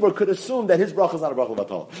shliach tzibur could assume that his bracha is not a bracha of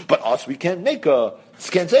Atala. But us, we can't say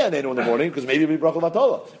Anenu in the morning because maybe it'll be bracha of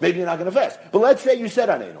Atala. Maybe you're not going to fast. But let's say you said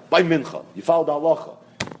Anenu by mincha, you followed the halacha,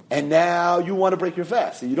 and now you want to break your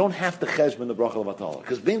fast. So you don't have to cheshbon the bracha of Atala,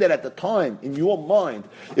 because being that at the time in your mind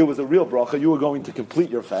it was a real bracha, you were going to complete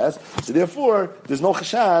your fast. So therefore, there's no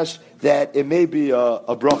chashash that it may be a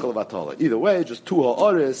bracha of Atala. Either way, just two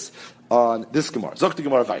ha'aris on this Gemara. Zok the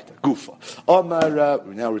Gemara Vaita. Gufa.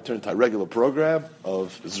 We now return to our regular program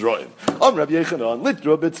of Zroim. Rabbi Yechanan,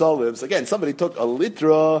 litra bitzalim. So again, somebody took a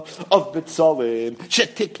litra of bitzalim.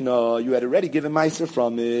 Shetikna, you had already given meiser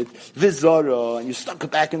from it. Vizara, and you stuck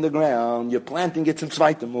it back in the ground. You're planting it some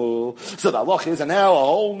svaitamul. So the halach is, and now a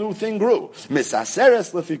whole new thing grew.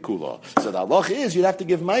 Misaseres lefikula. So the halach is, you'd have to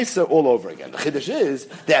give meiser all over again. The chiddush is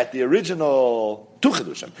that the original two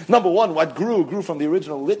chidushim. Number one, what grew from the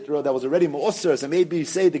original litra that was already mu'usser, so maybe you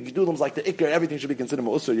say the gedulim's like the ikar, everything should be considered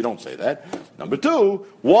mu'usser, you don't say that. Number two,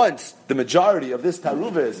 once the majority of this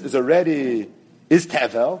taruvis is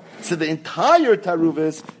tevel, so the entire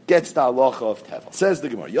taruvis gets the halacha of tevel. Says the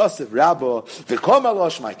Gemara, Yosef Rabba, v'kom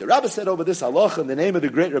alosh maita. Rabba said over this halacha in the name of the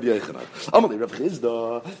great Rabbi Yechanan. Amalei Rav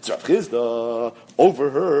Chizda, so Rav Chizda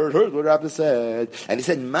heard what Rabba said, and he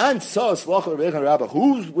said, man saw halacha Rabbi Yechanan Rabba,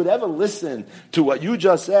 who would ever listen to what you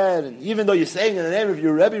just said, and even though you're saying in the name of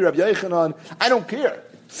your Rabbi Yechanan, I don't care.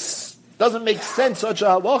 Doesn't make sense such a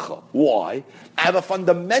halacha. Why? I have a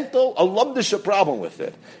fundamental, a lumdisha problem with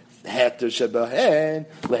it. How's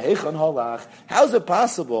it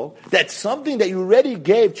possible that something that you already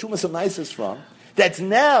gave Chumas Amaisis from, that's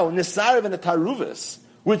now Nisarav and the Taruvis,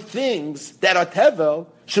 with things that are Tevel,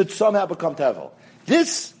 should somehow become Tevel?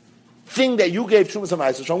 This thing that you gave Chumas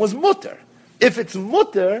Amaisis from was Mutter. If it's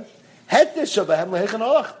Mutter, where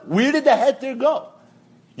did the Heter go?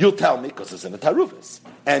 you'll tell me because it's in the Taruvus.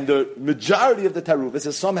 And the majority of the Taruvus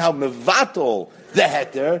is somehow mevatel the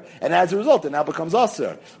heter, and as a result, it now becomes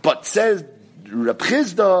aser. But says Reb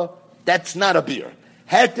Chizda, that's not a beer.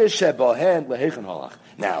 Heter shebahen lehechan halach.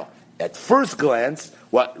 Now, at first glance,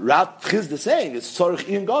 what Rab Chizda is saying is Tzorich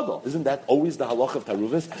Ian Gadol. Isn't that always the halach of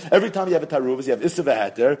Taruvus? Every time you have a Taruvus, you have Issa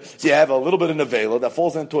v'Heter, so you have a little bit of Nevela that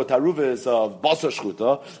falls into a Taruvus of Basar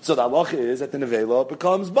Shchuta, so the halach is that the Nevela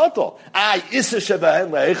becomes Batal. Issa Shebahen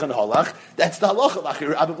Le'echan Halach, that's the halach of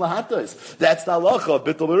Achir Abib Lahatas. That's the halach of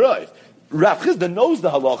Bittul B'Roiv. Rav Chizda knows the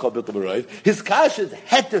halacha of Bittul B'Roiv. His kash is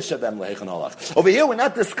heter shabem leichan halach. Over here, we're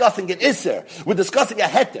not discussing an iser. We're discussing a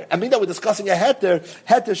heter. I mean that we're discussing a heter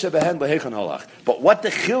shabem leichan halach. But what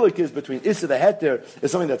the chiluk is between iser and heter is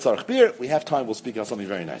something that's tzarich bir. We have time. We'll speak on something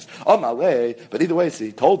very nice. Malay. But either way, so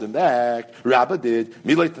he told him back. Rabba did.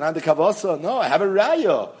 Milay tanan de kavasa. No, I have a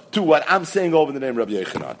raya to what I'm saying over the name Rabbi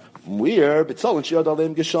Yochanan. We're B'tzol Shiad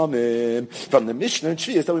Alim Geshamim from the Mishnah and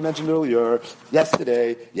Shvius that we mentioned earlier.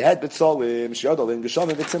 Yesterday, you had B'tzolim Shiad Alim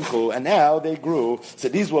Geshamim V'tzimchu, and now they grew. So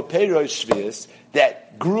these were Peiroi Shvius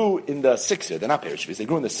that grew in the 6th year. They're not Peiroi Shvius. They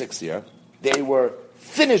grew in the 6th year. They were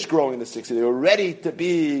finished growing in the 6th year. They were ready to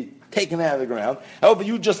be taken out of the ground. However,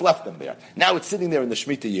 you just left them there. Now it's sitting there in the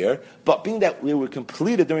Shemitah year, but being that we were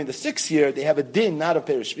completed during the 6th year, they have a din not of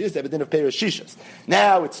Peirish Shvius, they have a din of Peirish Shishas.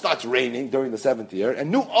 Now it starts raining during the 7th year, and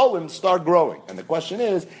new olims start growing. And the question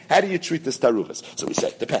is, how do you treat this taruvas? So we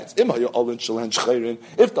said, depends. If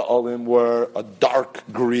the olim were a dark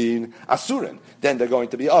green asurin, then they're going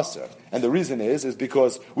to be aser. And the reason is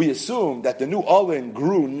because we assume that the new olim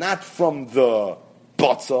grew not from the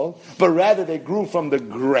botzel, but rather they grew from the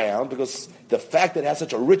ground, because the fact that it has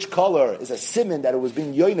such a rich color is a siman that it was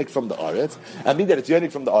being yonik from the aretz. I mean that it's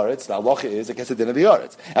yonik from the aretz. The halacha is it gets a din of the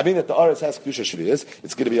aretz. I mean that the aretz has kedusha shvius.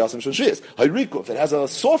 It's going to be awesome shvius. Hayrikuf, if it has a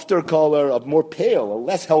softer color, a more pale, a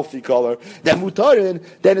less healthy color than mutarin,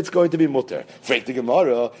 then it's going to be mutar. Frek the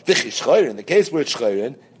Gemara, v'chishchayrin. The case where it's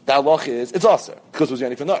shchayrin, the halach is, it's aser, because it was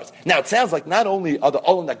yonik from the aretz. Now, it sounds like not only are the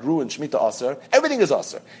olim that grew in Shemitah aser, everything is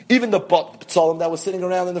aser. Even the ptzolim that was sitting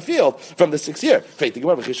around in the field from the 6th year.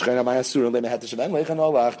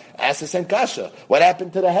 Ask the same kasha. What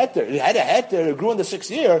happened to the heter? You had a heter, it grew in the 6th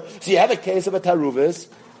year, so you have a case of a taruvis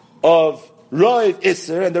of roiv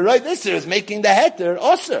iser, and the roiv iser is making the heter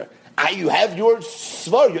aser. You have your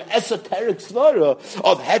svar, your esoteric svara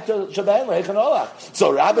of heter shabayin leichan olach.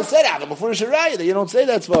 So Rabbi said, before Shiraya, that you don't say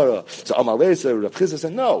that svara. So Amalei said, Rav Chizda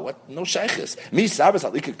said, no, what? No shaykhis. Mi sabas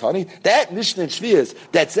alikik tani. That Mishnah in Shvius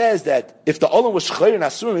that says that if the olam was shchayr and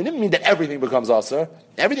asurim, it didn't mean that everything becomes aser.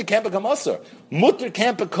 Everything can't become aser. Mutter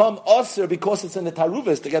can't become aser because it's in the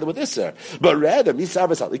taruvas together with iser. But rather, mi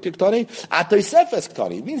sabas alikik tani, atoisefes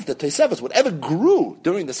tani. It means the toisefes, whatever grew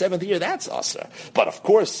during the 7th year, that's aser. But of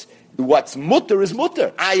course, what's mutter is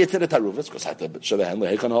mutter. It's in the taruvas because I had to shavahan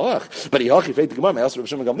lehechan halach. But hihachi feit the gemara. I also Reb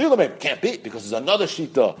Shimon Gamliel can't be because there's another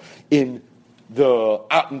shita in the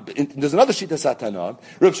there's another shita satanan.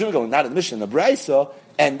 Reb Shimon Gamliel not in the Mishnah, in the Brayso,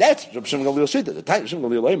 and that's Reb Shimon Gamliel shita. The time Reb Shimon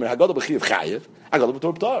Gamliel Omer haggadah b'chiyav chayiv, haggadah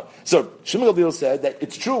b'tor b'tar. So Shimon Gamliel said that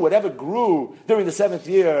it's true. Whatever grew during the 7th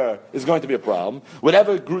year is going to be a problem.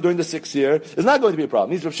 Whatever grew during the 6th year is not going to be a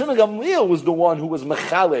problem. Means Reb Shimon Gamliel was the one who was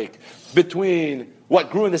mechalik between what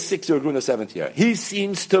grew in the 6th year or grew in the 7th year. He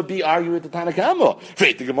seems to be arguing with the Tanakama.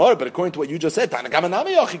 Freit the Gemara, but according to what you just said, Tanakama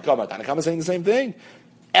nami yochikama. Tanakama is saying the same thing.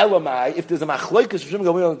 Elamai, if there's a machlokes Reb Shimon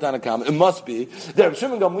Gamliel and Tanakama, it must be that Reb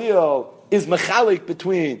Shimon Gamliel is mechalik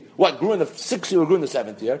between what grew in the 6th year or grew in the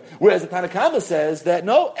 7th year, whereas the Tanakama says that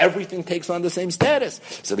no, everything takes on the same status.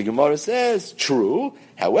 So the Gemara says, true,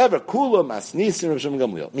 however, kula masnis Reb Shimon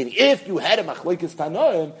Gamliel. Meaning, if you had a machlokes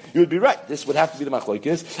Tanoim, you would be right. This would have to be the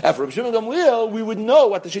machlokes. And for Reb Shimon Gamliel, we would know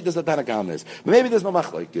what the shittas of Tanakama is. But maybe there's no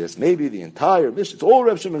machlokes. Maybe the entire mission, it's all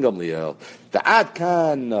Reb Shimon Gamliel. The Ad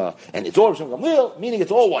Kan, and it's all Reb Shimon Gamliel, meaning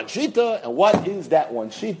it's all one shita. And what is that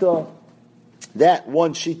one shita? That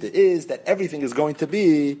one shita is that everything is going to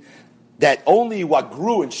be that only what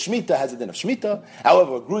grew in Shemitah has a din of Shemitah.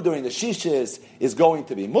 However, what grew during the Shishis is going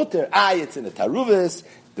to be mutter. It's in the Taruvis.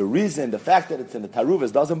 The fact that it's in the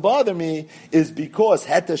Taruvas doesn't bother me is because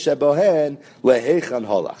Heta Shebohen Lehechan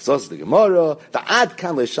Holach. So it's the Gemara. The Ad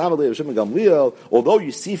Kan Le'Shamalei Reb Shimon Gamliel. Although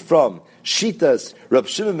you see from Shitas Reb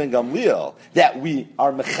Shimon ben Gamliel that we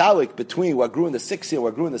are mechalik between what grew in the 6th year and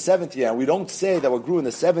what grew in the 7th year, and we don't say that what grew in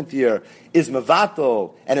the 7th year is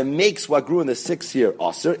mevato and it makes what grew in the 6th year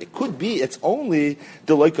aser. It could be it's only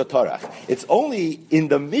the loika tarach. It's only in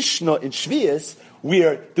the Mishnah in Shvius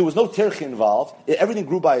where there was no tirch involved, everything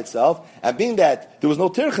grew by itself, and being that there was no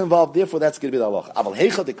tirch involved, therefore that's going to be the halacha. Aval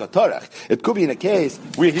heicha de katarach. It could be in a case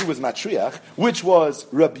where he was matriach, which was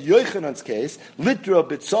Rabbi Yochanan's case, litra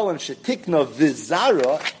bitzolan shetikna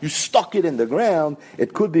vizara, you stuck it in the ground.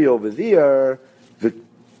 It could be over there.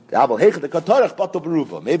 Maybe over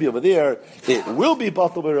there it will be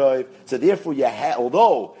batal b'roiv. So therefore,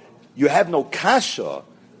 although you have no kasha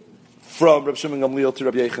from Reb Shimon Gamliel to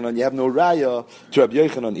Rabbi Yochanan, you have no raya to Rabbi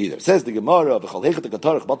Yochanan either. Says the Gemara, a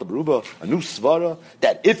new svara,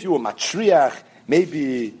 that if you were matriach,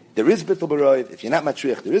 maybe there is bittul b'roiv. If you're not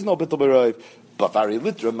matriach, there is no bittul b'roiv. But very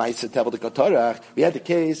litra ma'aser tevel the katarach. We had the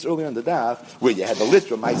case earlier on the daf where you had the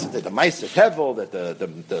litra ma'aser tevel that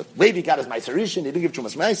the Levi got his ma'aser rishon. He didn't give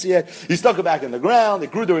chumas ma'aser yet. He stuck it back in the ground.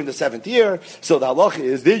 It grew during the 7th year. So the halacha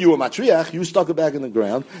is there you were matriach. You stuck it back in the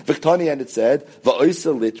ground. Viktani, and it said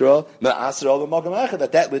va'oisa litra ma'aser al l'makam achar,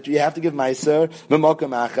 that litra you have to give ma'aser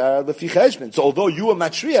m'makam achar l'fi cheshbon. So although you were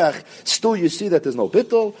matriach, still you see that there's no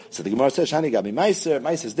bittul. So the Gemara says shani gabi ma'aser.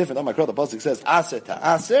 Ma'aser is different. Oh my God, the pasuk says aser to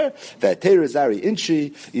aser. That teir is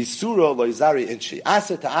inchi, isura lo izari inchi.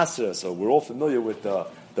 Aser to aser. So we're all familiar with the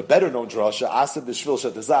better known drasha, aser b'shvil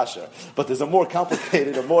shetazasher. But there's a more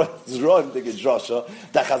complicated, a more zroim drasha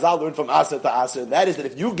that Chazal learned from aser to aser. And that is that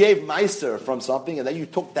if you gave meiser from something and then you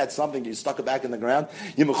took that something, you stuck it back in the ground,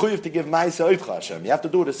 you're mechuyev to give meiser oivcha Hashem. You have to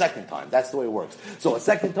do it a second time. That's the way it works. So a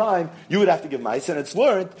second time, you would have to give meiser, and it's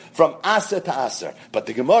learned from aser to aser. But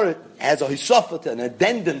the Gemara has a hisafat, an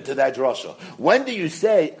addendum to that drasha. When do you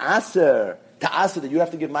say aser to aser that you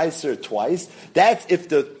have to give meiser twice? That's if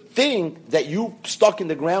the thing that you stuck in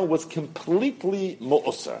the ground was completely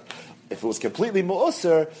mu'usar. If it was completely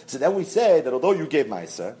mu'usar, so then we say that although you gave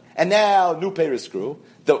meiser, and now new peiros grew,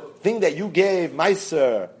 the thing that you gave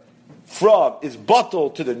meiser from is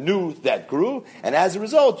bottled to the new that grew, and as a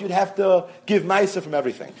result, you'd have to give meiser from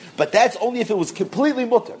everything. But that's only if it was completely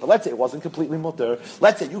mutter. But let's say it wasn't completely mutter.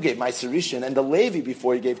 Let's say you gave meiser rishon, and the Levi,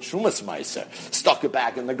 before he gave trumas meiser, stuck it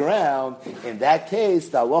back in the ground. In that case,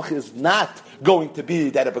 the halacha is not going to be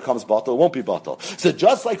that it becomes bottle. It won't be bottle. So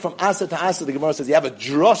just like from aser to aser, the Gemara says you have a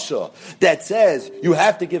drasha that says you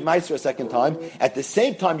have to give meiser a second time. At the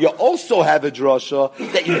same time, you also have a drasha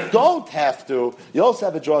that you don't have to. You also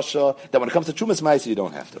have a drasha that when it comes to Chumas Ma'aser, you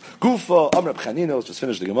don't have to. Gufa, Amrab Chanina, let's just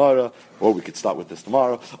finish the Gemara, or we could start with this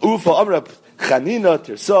tomorrow. Ufa, Amrab Chanina,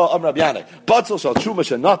 Tirsa, Amrab Yanai. Batzel Shal Chuma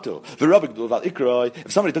Shanatu, V'Rabbi Gedul Val Ikroi.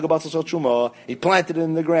 If somebody took a Batzel Shal Chuma, he planted it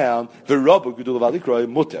in the ground, V'Rabbi Gedul Val Ikroi,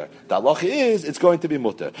 Mutter. The halacha is, it's going to be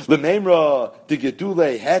Mutter. L'Meimra, the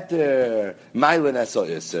Gedule Heter, Mailen Esa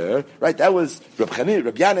Iser. Right, that was Rab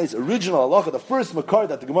Yanai's original halacha, the first makar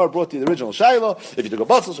that the Gemara brought to the original Shaila. If you took a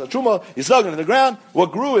Batzel Shal Chuma, you slug it in the ground,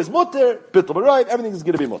 what grew is Mutter. Bittul b'roiv, everything is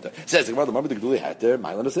going to be mutter. Says the Gemara, remember the Gedulei Heter,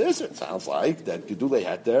 Mailan is Isser. It sounds like that Gedulei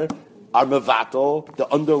Heter are mevatel, the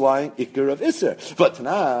underlying ikar of Isser. But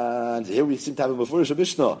Tanan, here we seem to have a mefurish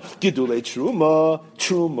Mishnah. Gedulei Truma,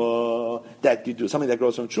 that Gedulei, something that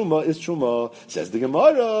grows from Truma is Truma. Says the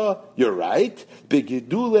Gemara, you're right.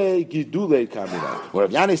 Begedulei Kamina. What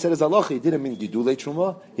Rav Yanai said is halacha, he didn't mean Gedulei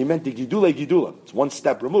Truma, he meant the Gedulei. It's one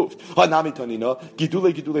step removed. Hanami Tanina,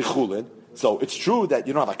 Gedulei Chulin. So it's true that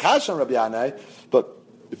you don't have a kash on Rabbi Yanai, but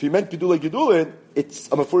if he meant Gedulin, it's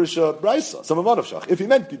a mefurish brisa, some amount of shach. If he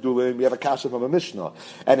meant Gedulin, we have a kash from a Mishnah.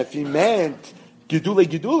 And if he meant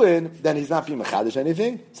Gedulin, then he's not being mechadish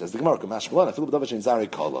anything. Says the Gemara, Kamash Malon, I feel b'davash in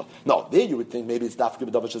Zari Kala. No, there you would think maybe it's dafka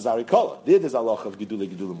b'davash in Zari Kala. There's a halacha of Gedulin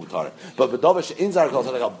mutar. But b'davash in Zari Kala,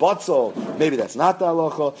 so like a botzel, maybe that's not the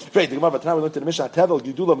halacha. Right, the Gemara, but now we looked at the Mishnah, Tevel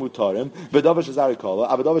Gedula mutarim, b'davash in Zari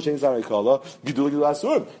Kala, b'davash in Zari Kala, Gedula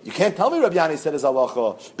asurim. You can't tell me Rabbi Yanai said his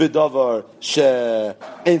halacha b'davar she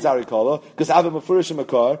in Zari Kala, because I have a mefurish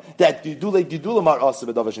makar that Gedula mar asa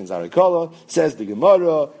b'davash in Zari Kala. Says the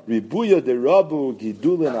Gemara, Ribuya de Rabu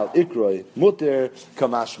Gidulin al Ikroi Muter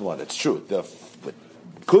Kamash Malon. It's true.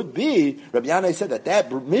 Could be Rabbi Yanai said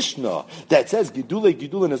that Mishnah that says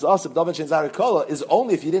Gidulin is also Davan Shen Zarikola is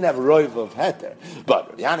only if you didn't have a roiv of heter. But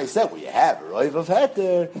Rabbi Yanai said, well, you have a roiv of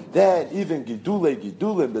heter, then even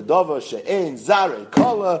Gidulin Bedava She'ein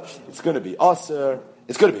Zarikola, it's going to be aser,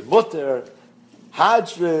 it's going to be muter,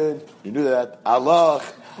 hadrin. You knew that. Allah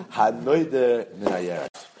Hanoider Minayer.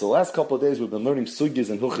 The last couple of days we've been learning sugyas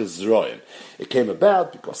and hilchos zroim. It came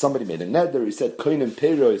about because somebody made a neder. He said koinim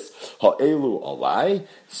peiros ha'elu alai.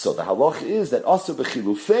 So the halach is that also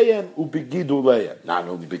bechilufeim ubegiduleim. Not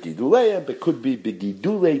only begiduleim, but could be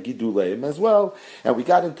begidule giduleim as well. And we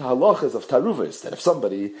got into halachas of taruvos that if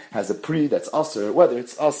somebody has a pri that's aser, whether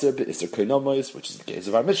it's aser be'isr koinomois, which is the case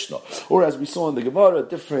of our Mishnah, or as we saw in the Gemara,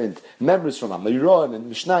 different members from Amiron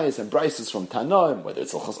and Mishnayos and Brises from Tanaim, whether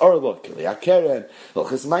it's hilchos arla, kilei keren,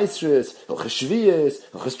 hilchos maestris, hilchos shviyos,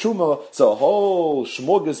 hilchos truma, so a whole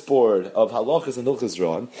smorgasbord of halachas and hilchos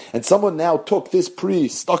ron, and someone now took this pri,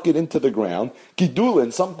 stuck it into the ground,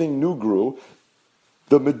 gidulin, something new grew.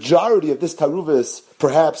 The majority of this taruvis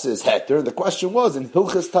perhaps is hektar, and the question was in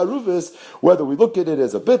hilchas taruvis whether we look at it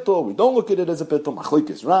as a bittul, we don't look at it as a bittul. Machlik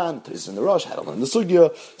is ran, is in the rush, had to learn the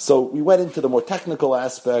sugya. So we went into the more technical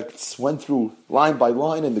aspects, went through line by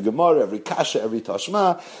line in the Gemara, every kasha, every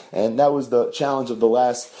tashma, and that was the challenge of the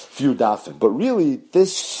last few dafim. But really,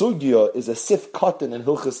 this sugya is a sif katan in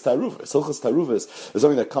hilchas taruvis. Hilchas taruvis is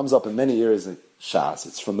something that comes up in many areas in Shas.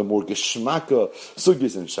 It's from the more geschmacka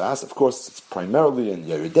sugyas in Shas. Of course, it's primarily in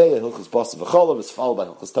Yeridei. Hilchas basa v'chalav is followed by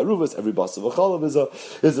hilchas taruvas. Every basa v'chalav is a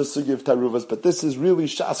sugya of taruvas. But this is really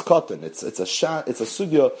Shas cotton. It's a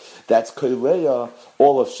sugya that's koileya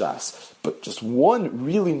all of Shas. But just one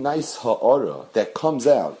really nice ha'ara that comes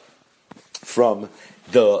out from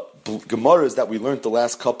the Gemaras that we learned the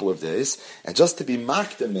last couple of days, and just to be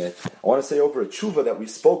makdem it, I want to say over a tshuva that we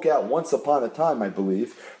spoke out once upon a time, I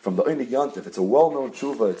believe, from the Einig Yantiv. It's a well-known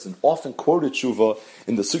tshuva, it's an often quoted tshuva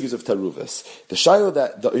in the sugis of Taruvas. The shayla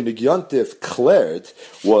that the Einig Yantiv cleared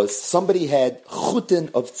was somebody had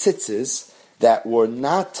chutin of tzitzis that were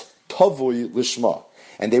not tavui lishma.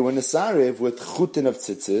 And they were nesarev with chutin of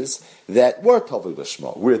tzitzis that were tavui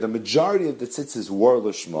lishma, where the majority of the tzitzis were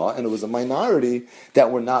lishma, and it was a minority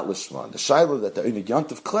that were not lishma. The shayla that the Einig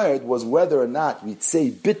Yantiv cleared was whether or not we'd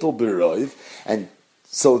say bittul b'roiv, and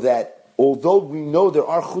so that although we know there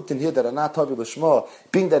are chutin here that are not tavi l'shma,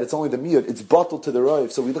 being that it's only the miyud, it's bottled to the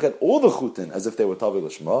roiv, so we look at all the chutin as if they were tavi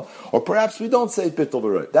l'shma, or perhaps we don't say bittul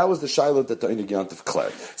b'roiv. That was the shiloh that the Einig Yantiv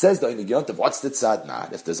cleared. Says the Einig Yantiv, what's the tzad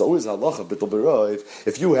not? If there's always halacha bittul b'roiv,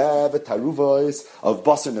 if you have a taruvos of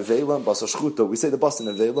basar nevela and basar shchuta, we say the basar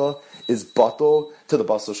nevela is bottled to the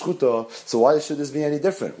basar shchuta, so why should this be any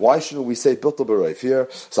different? Why shouldn't we say bittul b'roiv here?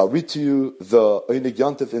 So I'll read to you the Einig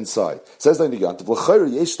Yantiv inside. Says the Einig Yantiv, l'chayr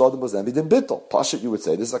yesh l'adam b'zem b'dim bittul. Pashat, you would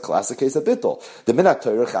say this is a classic case of bittul. The minat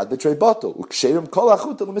Torah chad b'trei batul uksherim kol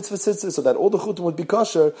hachutim l'mitzvah tzitzis, so that all the chutim would be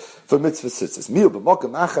kosher for mitzvah tzitzis. Miu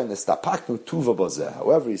b'mokem achar nestapaknu tuva bazeh.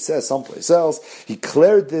 However, he says someplace else he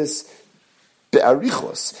cleared this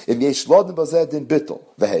be'arichos in yesh l'adam bazeh din bittul.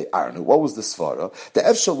 V'hei Arnu, what was the svara? The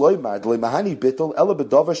efshal loymar d'lei mahani bittul ela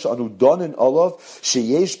b'davar she'anu donin olav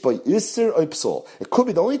sheyesh by iser or psul. It could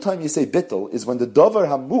be the only time you say bittul is when the davar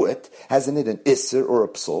hamuet has in it an iser or a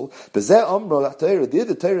psul. B'zeh amra l'Torah,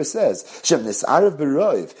 the Torah says shem nisarev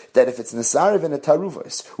b'roiv, that if it's nisarev in a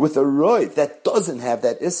taruvos with a roiv that doesn't have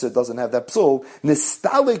that iser, doesn't have that psul,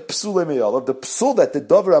 nistalik psul emeyolav, the psul that the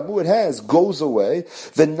davar hamuet has goes away.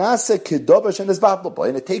 V'nase kedavar she'nes batl,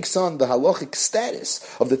 and it takes on the halachic status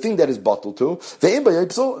of the thing that is bottled to. It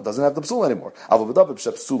doesn't have the psul anymore.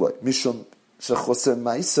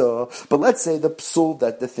 But let's say the psul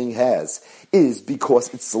that the thing has is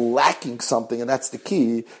because it's lacking something, and that's the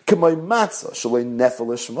key. Even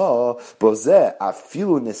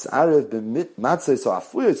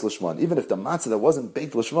if the matzah that wasn't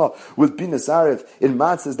baked lishma would be nisarev in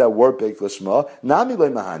matzahs that were baked lishma, nami loy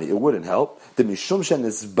mahani, it wouldn't help. The mishum shen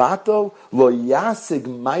nisbatel lo yasig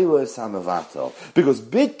mailos hamavatel, because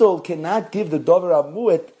bittul cannot give the dover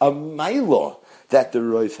amuet a mailo that the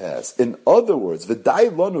roif has. In other words, v'dai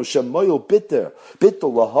lanu shemoyel bitter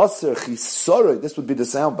lahaser chisorin. This would be the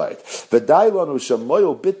soundbite. V'dai lanu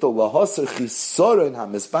shemoyel bitter lahaser chisorin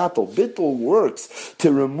hamizbatel. Bittul works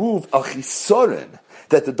to remove a chisorin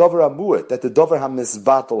that the dover amuet, that the dover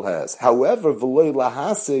hamizbatel has. However, v'loy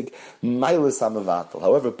lahasig mailis hamavatel.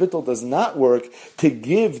 However, bittul does not work to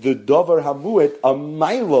give the dover hamuet a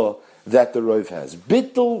maila that the roif has.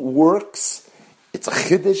 Bittul works. It's a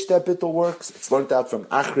chiddush that bittul works. It's learned out from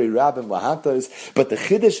Achrei Rabbim Lahatos. But the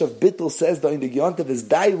chiddush of bittul, says the Einig Yantiv, is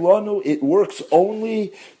dai lanu. It works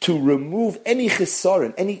only to remove any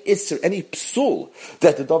chisaron, any isser, any psul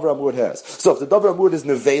that the davar amud has. So if the davar amud is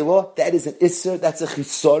nevela, that is an isser, that's a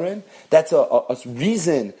chisaron, that's a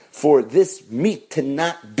reason for this meat to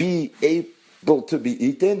not be able to be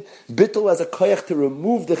eaten. Bittul has a koyach to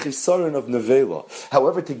remove the chisaron of nevela.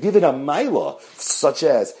 However, to give it a maila, such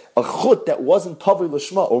as a chut that wasn't tavi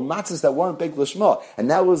lishma, or matzahs that weren't baked lishma,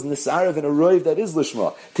 and that was nisarev and a roiv that is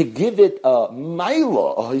lishma, to give it a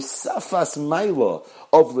maila, a hisafas maila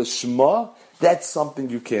of lishma, that's something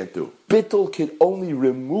you can't do. Bittul can only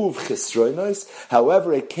remove chisronos,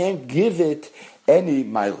 however, it can't give it any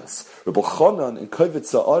mailas. Rabbi Chanan in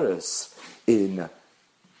Kovetz Haaretz in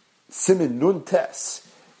Simin Nun Tes,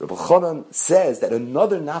 Rabbi Chanan says that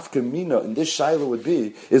another nafka mina in this shaila would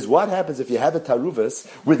be, is what happens if you have a taruvas,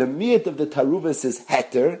 where the miyat of the taruvas is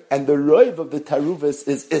heter, and the roiv of the taruvas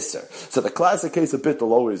is isser. So the classic case of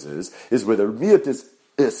bittul always is where the miyat is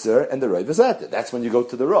Isser and the Rav is at it. That's when you go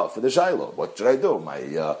to the Rav for the Shiloh. What should I do?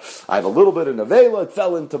 I have a little bit of Nevela, it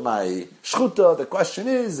fell into my Shchuta. The question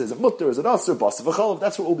is it Mutter, is it Asr, Basa V'chalav?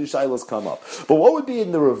 That's where all these Shilohs come up. But what would be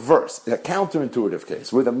in the reverse, in a counterintuitive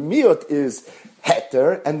case, where the Miyut is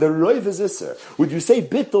Heter and the Roiv is Isser? Would you say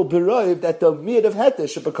Bittul B'Roiv that the Miyut of Heter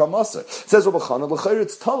should become Asr? Says Rabbi Chanan, L'chayr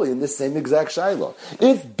it's Tali in this same exact Shiloh.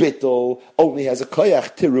 If Bittul only has a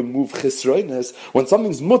koyach to remove Chisroinus, when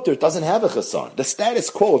something's Mutter, it doesn't have a Chisan. The status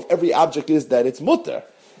quo of every object is that it's Mutter.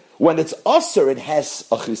 When it's Asr, it has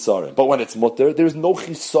a Chisaron. But when it's Mutter, there's no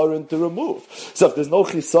Chisaron to remove. So if there's no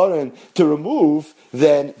Chisaron to remove,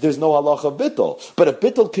 then there's no halacha of bittul. But a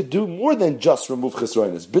bittul could do more than just remove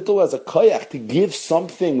chesroinus. Bittul has a koyach to give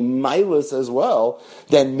something milus as well,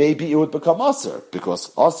 then maybe it would become aser.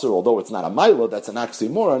 Because aser, although it's not a milah, that's an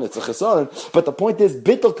oxymoron, it's a chesaron. But the point is,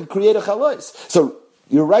 bittul could create a chalais. So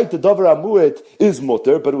you're right, the Dover Amuit is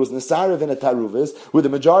mutter, but it was Nesarev and a Taruvis, where the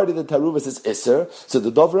majority of the Taruvis is Isser, so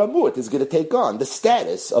the Dover Amuit is going to take on the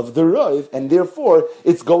status of the Roiv, and therefore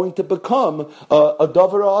it's going to become a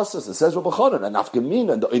Dover Asus. It says Rabbi Chanan, and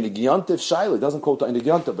Afgamina, and the Inigiantiv Shaila, he doesn't quote the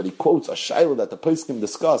Inigiantiv, but he quotes a Shaila that the Poskim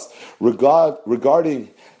discussed regarding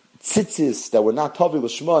tzitzis that were not tavi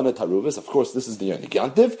l'shma and a taruvis. Of course, this is the Yonik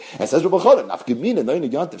Yantiv. And says Rabbi Chanan, nafgemin and the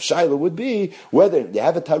Yonik Yantiv shaila would be whether you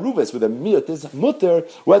have a taruvis with a miyut is mutter,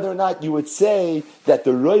 whether or not you would say that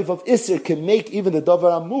the roiv of Isser can make even the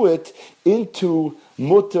davar amuit into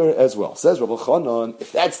mutter as well. Says Rabbi Chanan,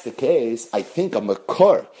 if that's the case, I think a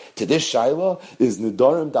makor to this shaila is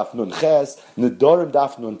nedarim daf nun ches, nedarim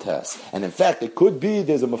daf nun tes. And in fact, it could be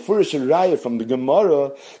there's a mafurish raya from the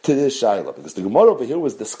Gemara to this shaila, because the Gemara over here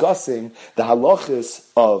was discussing the halachas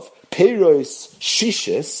of peiros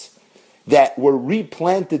shishis that were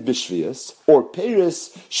replanted b'shvias, or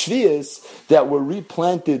peiros shvias that were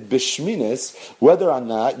replanted b'shminis, whether or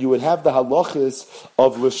not you would have the halachas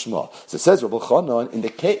of lishma. So it says Rabbi Chanan, in the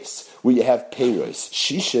case where you have peiros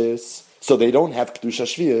shishis, so they don't have kedusha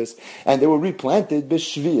shvias, and they were replanted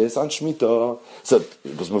b'shvias on shmita. So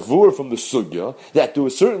it was mavur from the sugya that there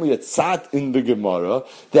was certainly a tzat in the Gemara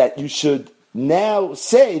that you should now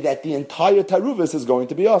say that the entire taruvis is going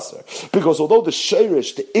to be aser, because although the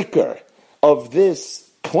sheirish, the ikar of this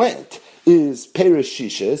plant is peiros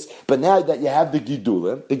shishis, but now that you have the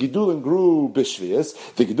gidulim grew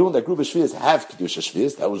b'shvias, the gidulim that grew b'shvias have kedusha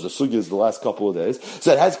shvias, that was the sugyas the last couple of days,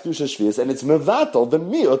 so it has kedusha shvias, and it's mevatel, the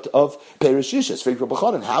miut of peiros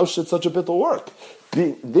shishis. How should such a bittul work?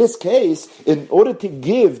 In this case, in order to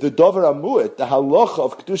give the Dover Amuit, the halacha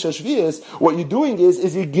of Kedusha Shvias, what you're doing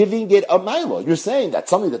is you're giving it a milo. You're saying that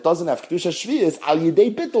something that doesn't have Kedusha Shvias, Al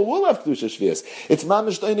Yidei Bittul will have Kedusha Shvias. It's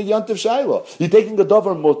Mamish Doinig Yantiv Shaila. You're taking the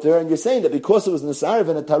Dover Mutter and you're saying that because it was Nesarev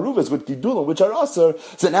and a Taruvas with Gidulim, which are Aser,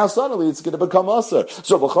 so now suddenly it's going to become Aser.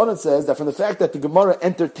 So Rabbi Chanan says that from the fact that the Gemara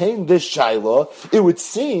entertained this Shaila, it would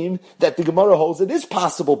seem that the Gemara holds it is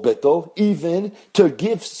possible Bittul, even to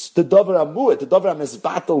give the Dover Amuit, the Dover Amuit, is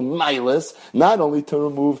battle milas, not only to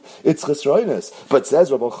remove its chesroinus, but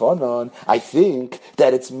says Rabbi Chanan, I think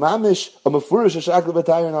that it's mamish a mafurish shakla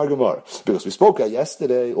b'tayr in our Gemara, because we spoke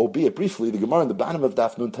yesterday, albeit briefly, the Gemara in the bottom of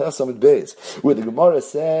Daf Nun Tes Amud Beis, where the Gemara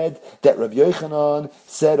said that Rabbi Yochanan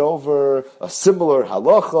said over a similar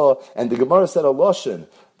halacha, and the Gemara said a lashon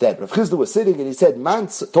that Rav Chizda was sitting and he said, Man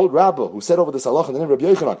told Rabba, who said over this halacha in the name of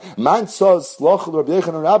Rabbi Yochanan, Man saws lachel Rabbi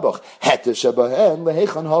Yochanan Rabbach, hete shebahen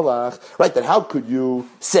lehechan halach. Right, that how could you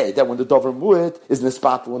say that when the dover muit is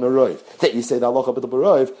nispatel in a roiv, that you say the halacha b'tel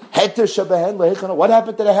b'roiv, hete shebahen lehechan, what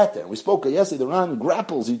happened to the hete? And we spoke yesterday, the Ran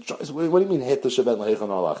grapples, he tries, what do you mean hete shebahen lehechan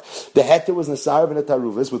halach? The hete was nisarav and a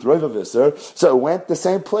taruvis with roiv avisser, so it went the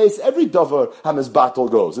same place every dover hamizbatel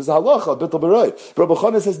goes. It's a halacha b'tel b'roiv. Rabbi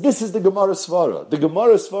Chanan says, this is the Gemara Svara. The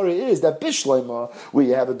Gemara Svara svara is that Bishleima, where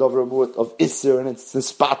you have a Dover Amut of Isser and it's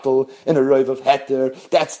Nispatel and a Rov of Heter,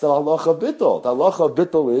 that's the halacha of Bittul. The halacha of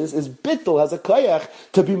Bittul is Bittul has a koyach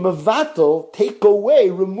to be Mavatel, take away,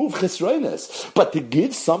 remove Chesroinus. But to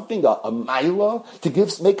give something a Maila,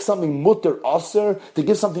 to make something Mutter Aser, to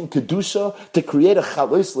give something Kedusha, to create a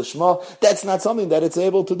Chalois Lishma, that's not something that it's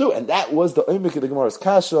able to do. And that was the Oimik of the Gemara's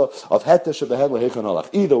Kasha of Heter Shebehed Lehechon Halach.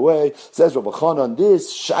 Either way, says Rabbi Chanan,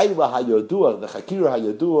 this Shaila HaYodua, the Chakira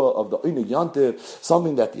HaYodua of the Oinig Yantiv,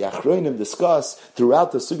 something that the Achronim discuss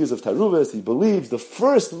throughout the Sugis of Taruvas, he believes the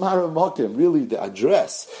first Maramakim, really the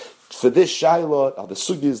address for this Shaila are the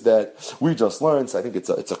Sugis that we just learned. So I think it's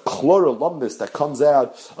a chlorolumbus that comes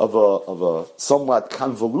out of a somewhat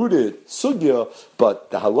convoluted Sugya,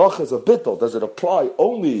 but the halachas of Bittul, does it apply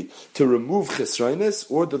only to remove Chesroinus,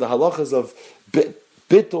 or do the halachas of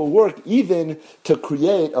Bittul work even to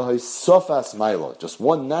create a Sofas Maila? Just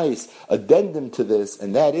one nice addendum to this,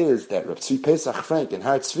 and that is that Reb Tzvi Pesach Frank in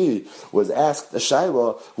Har Tzvi was asked a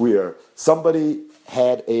Shaila where somebody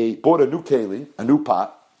bought a new keli, a new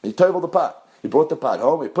pot. He toiveled the pot. He brought the pot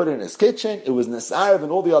home. He put it in his kitchen. It was nesarev in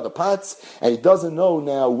all the other pots, and he doesn't know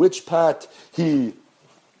now which pot he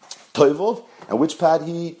toiveled and which pot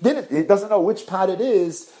he didn't. He doesn't know which pot it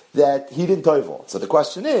is that he didn't toivel. So the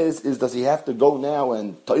question is does he have to go now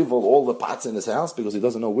and toivel all the pots in his house because he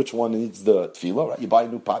doesn't know which one needs the tefillah, right? You buy a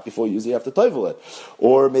new pot before you use it, you have to toivel it.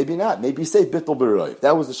 Or maybe not. Maybe you say bittul b'roiv.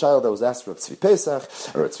 That was the shayla that was asked for Tzvi Pesach,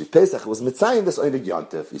 or Tzvi Pesach was mitzayin this oinig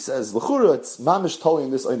yantiv. He says, l'chura, it's mamish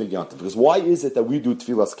toling this oinig yantiv. Because why is it that we do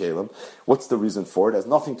tefillas kelim? What's the reason for it? It has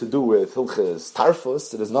nothing to do with hilchas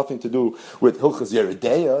tarfus. It has nothing to do with hilchas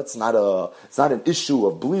yeredeya. It's not an issue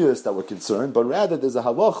of blius that we're concerned, but rather there's a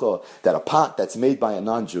halacha that a pot that's made by a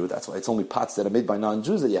non-Jew, that's why it's only pots that are made by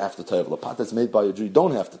non-Jews that you have to toivel. A pot that's made by a Jew, you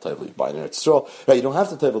don't have to toivel. You buy it in Eretz Yisrael, right? You don't have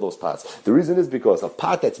to toivel those pots. The reason is because a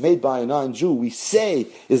pot that's made by a non-Jew, we say,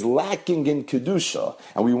 is lacking in Kedusha.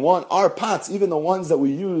 And we want our pots, even the ones that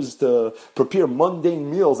we use to prepare mundane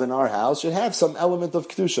meals in our house, should have some element of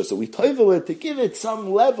Kedusha. So we toivel it to give it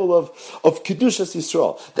some level of Kedushas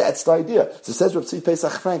Yisrael. That's the idea. So says Reb Tzvi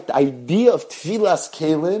Pesach Frank, the idea of Tfilas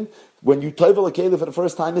Kelim, when you toivel a keli for the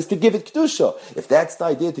first time, is to give it kedusha. If that's the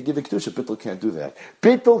idea, to give it kedusha, Bittul can't do that.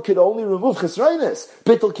 Bittul can only remove chesroinus.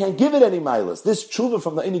 Bittul can't give it any milas. This tshuva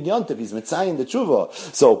from the Einig Yantiv, he's mitzayin the tshuva.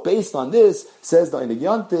 So based on this, says the Einig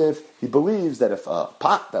Yantiv, he believes that if a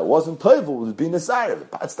pot that wasn't toivel would be nesarev, the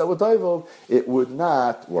pots that were toivel, it would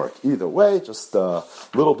not work. Either way, just a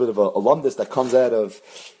little bit of a alumnus that comes out of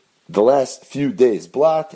the last few days' blot.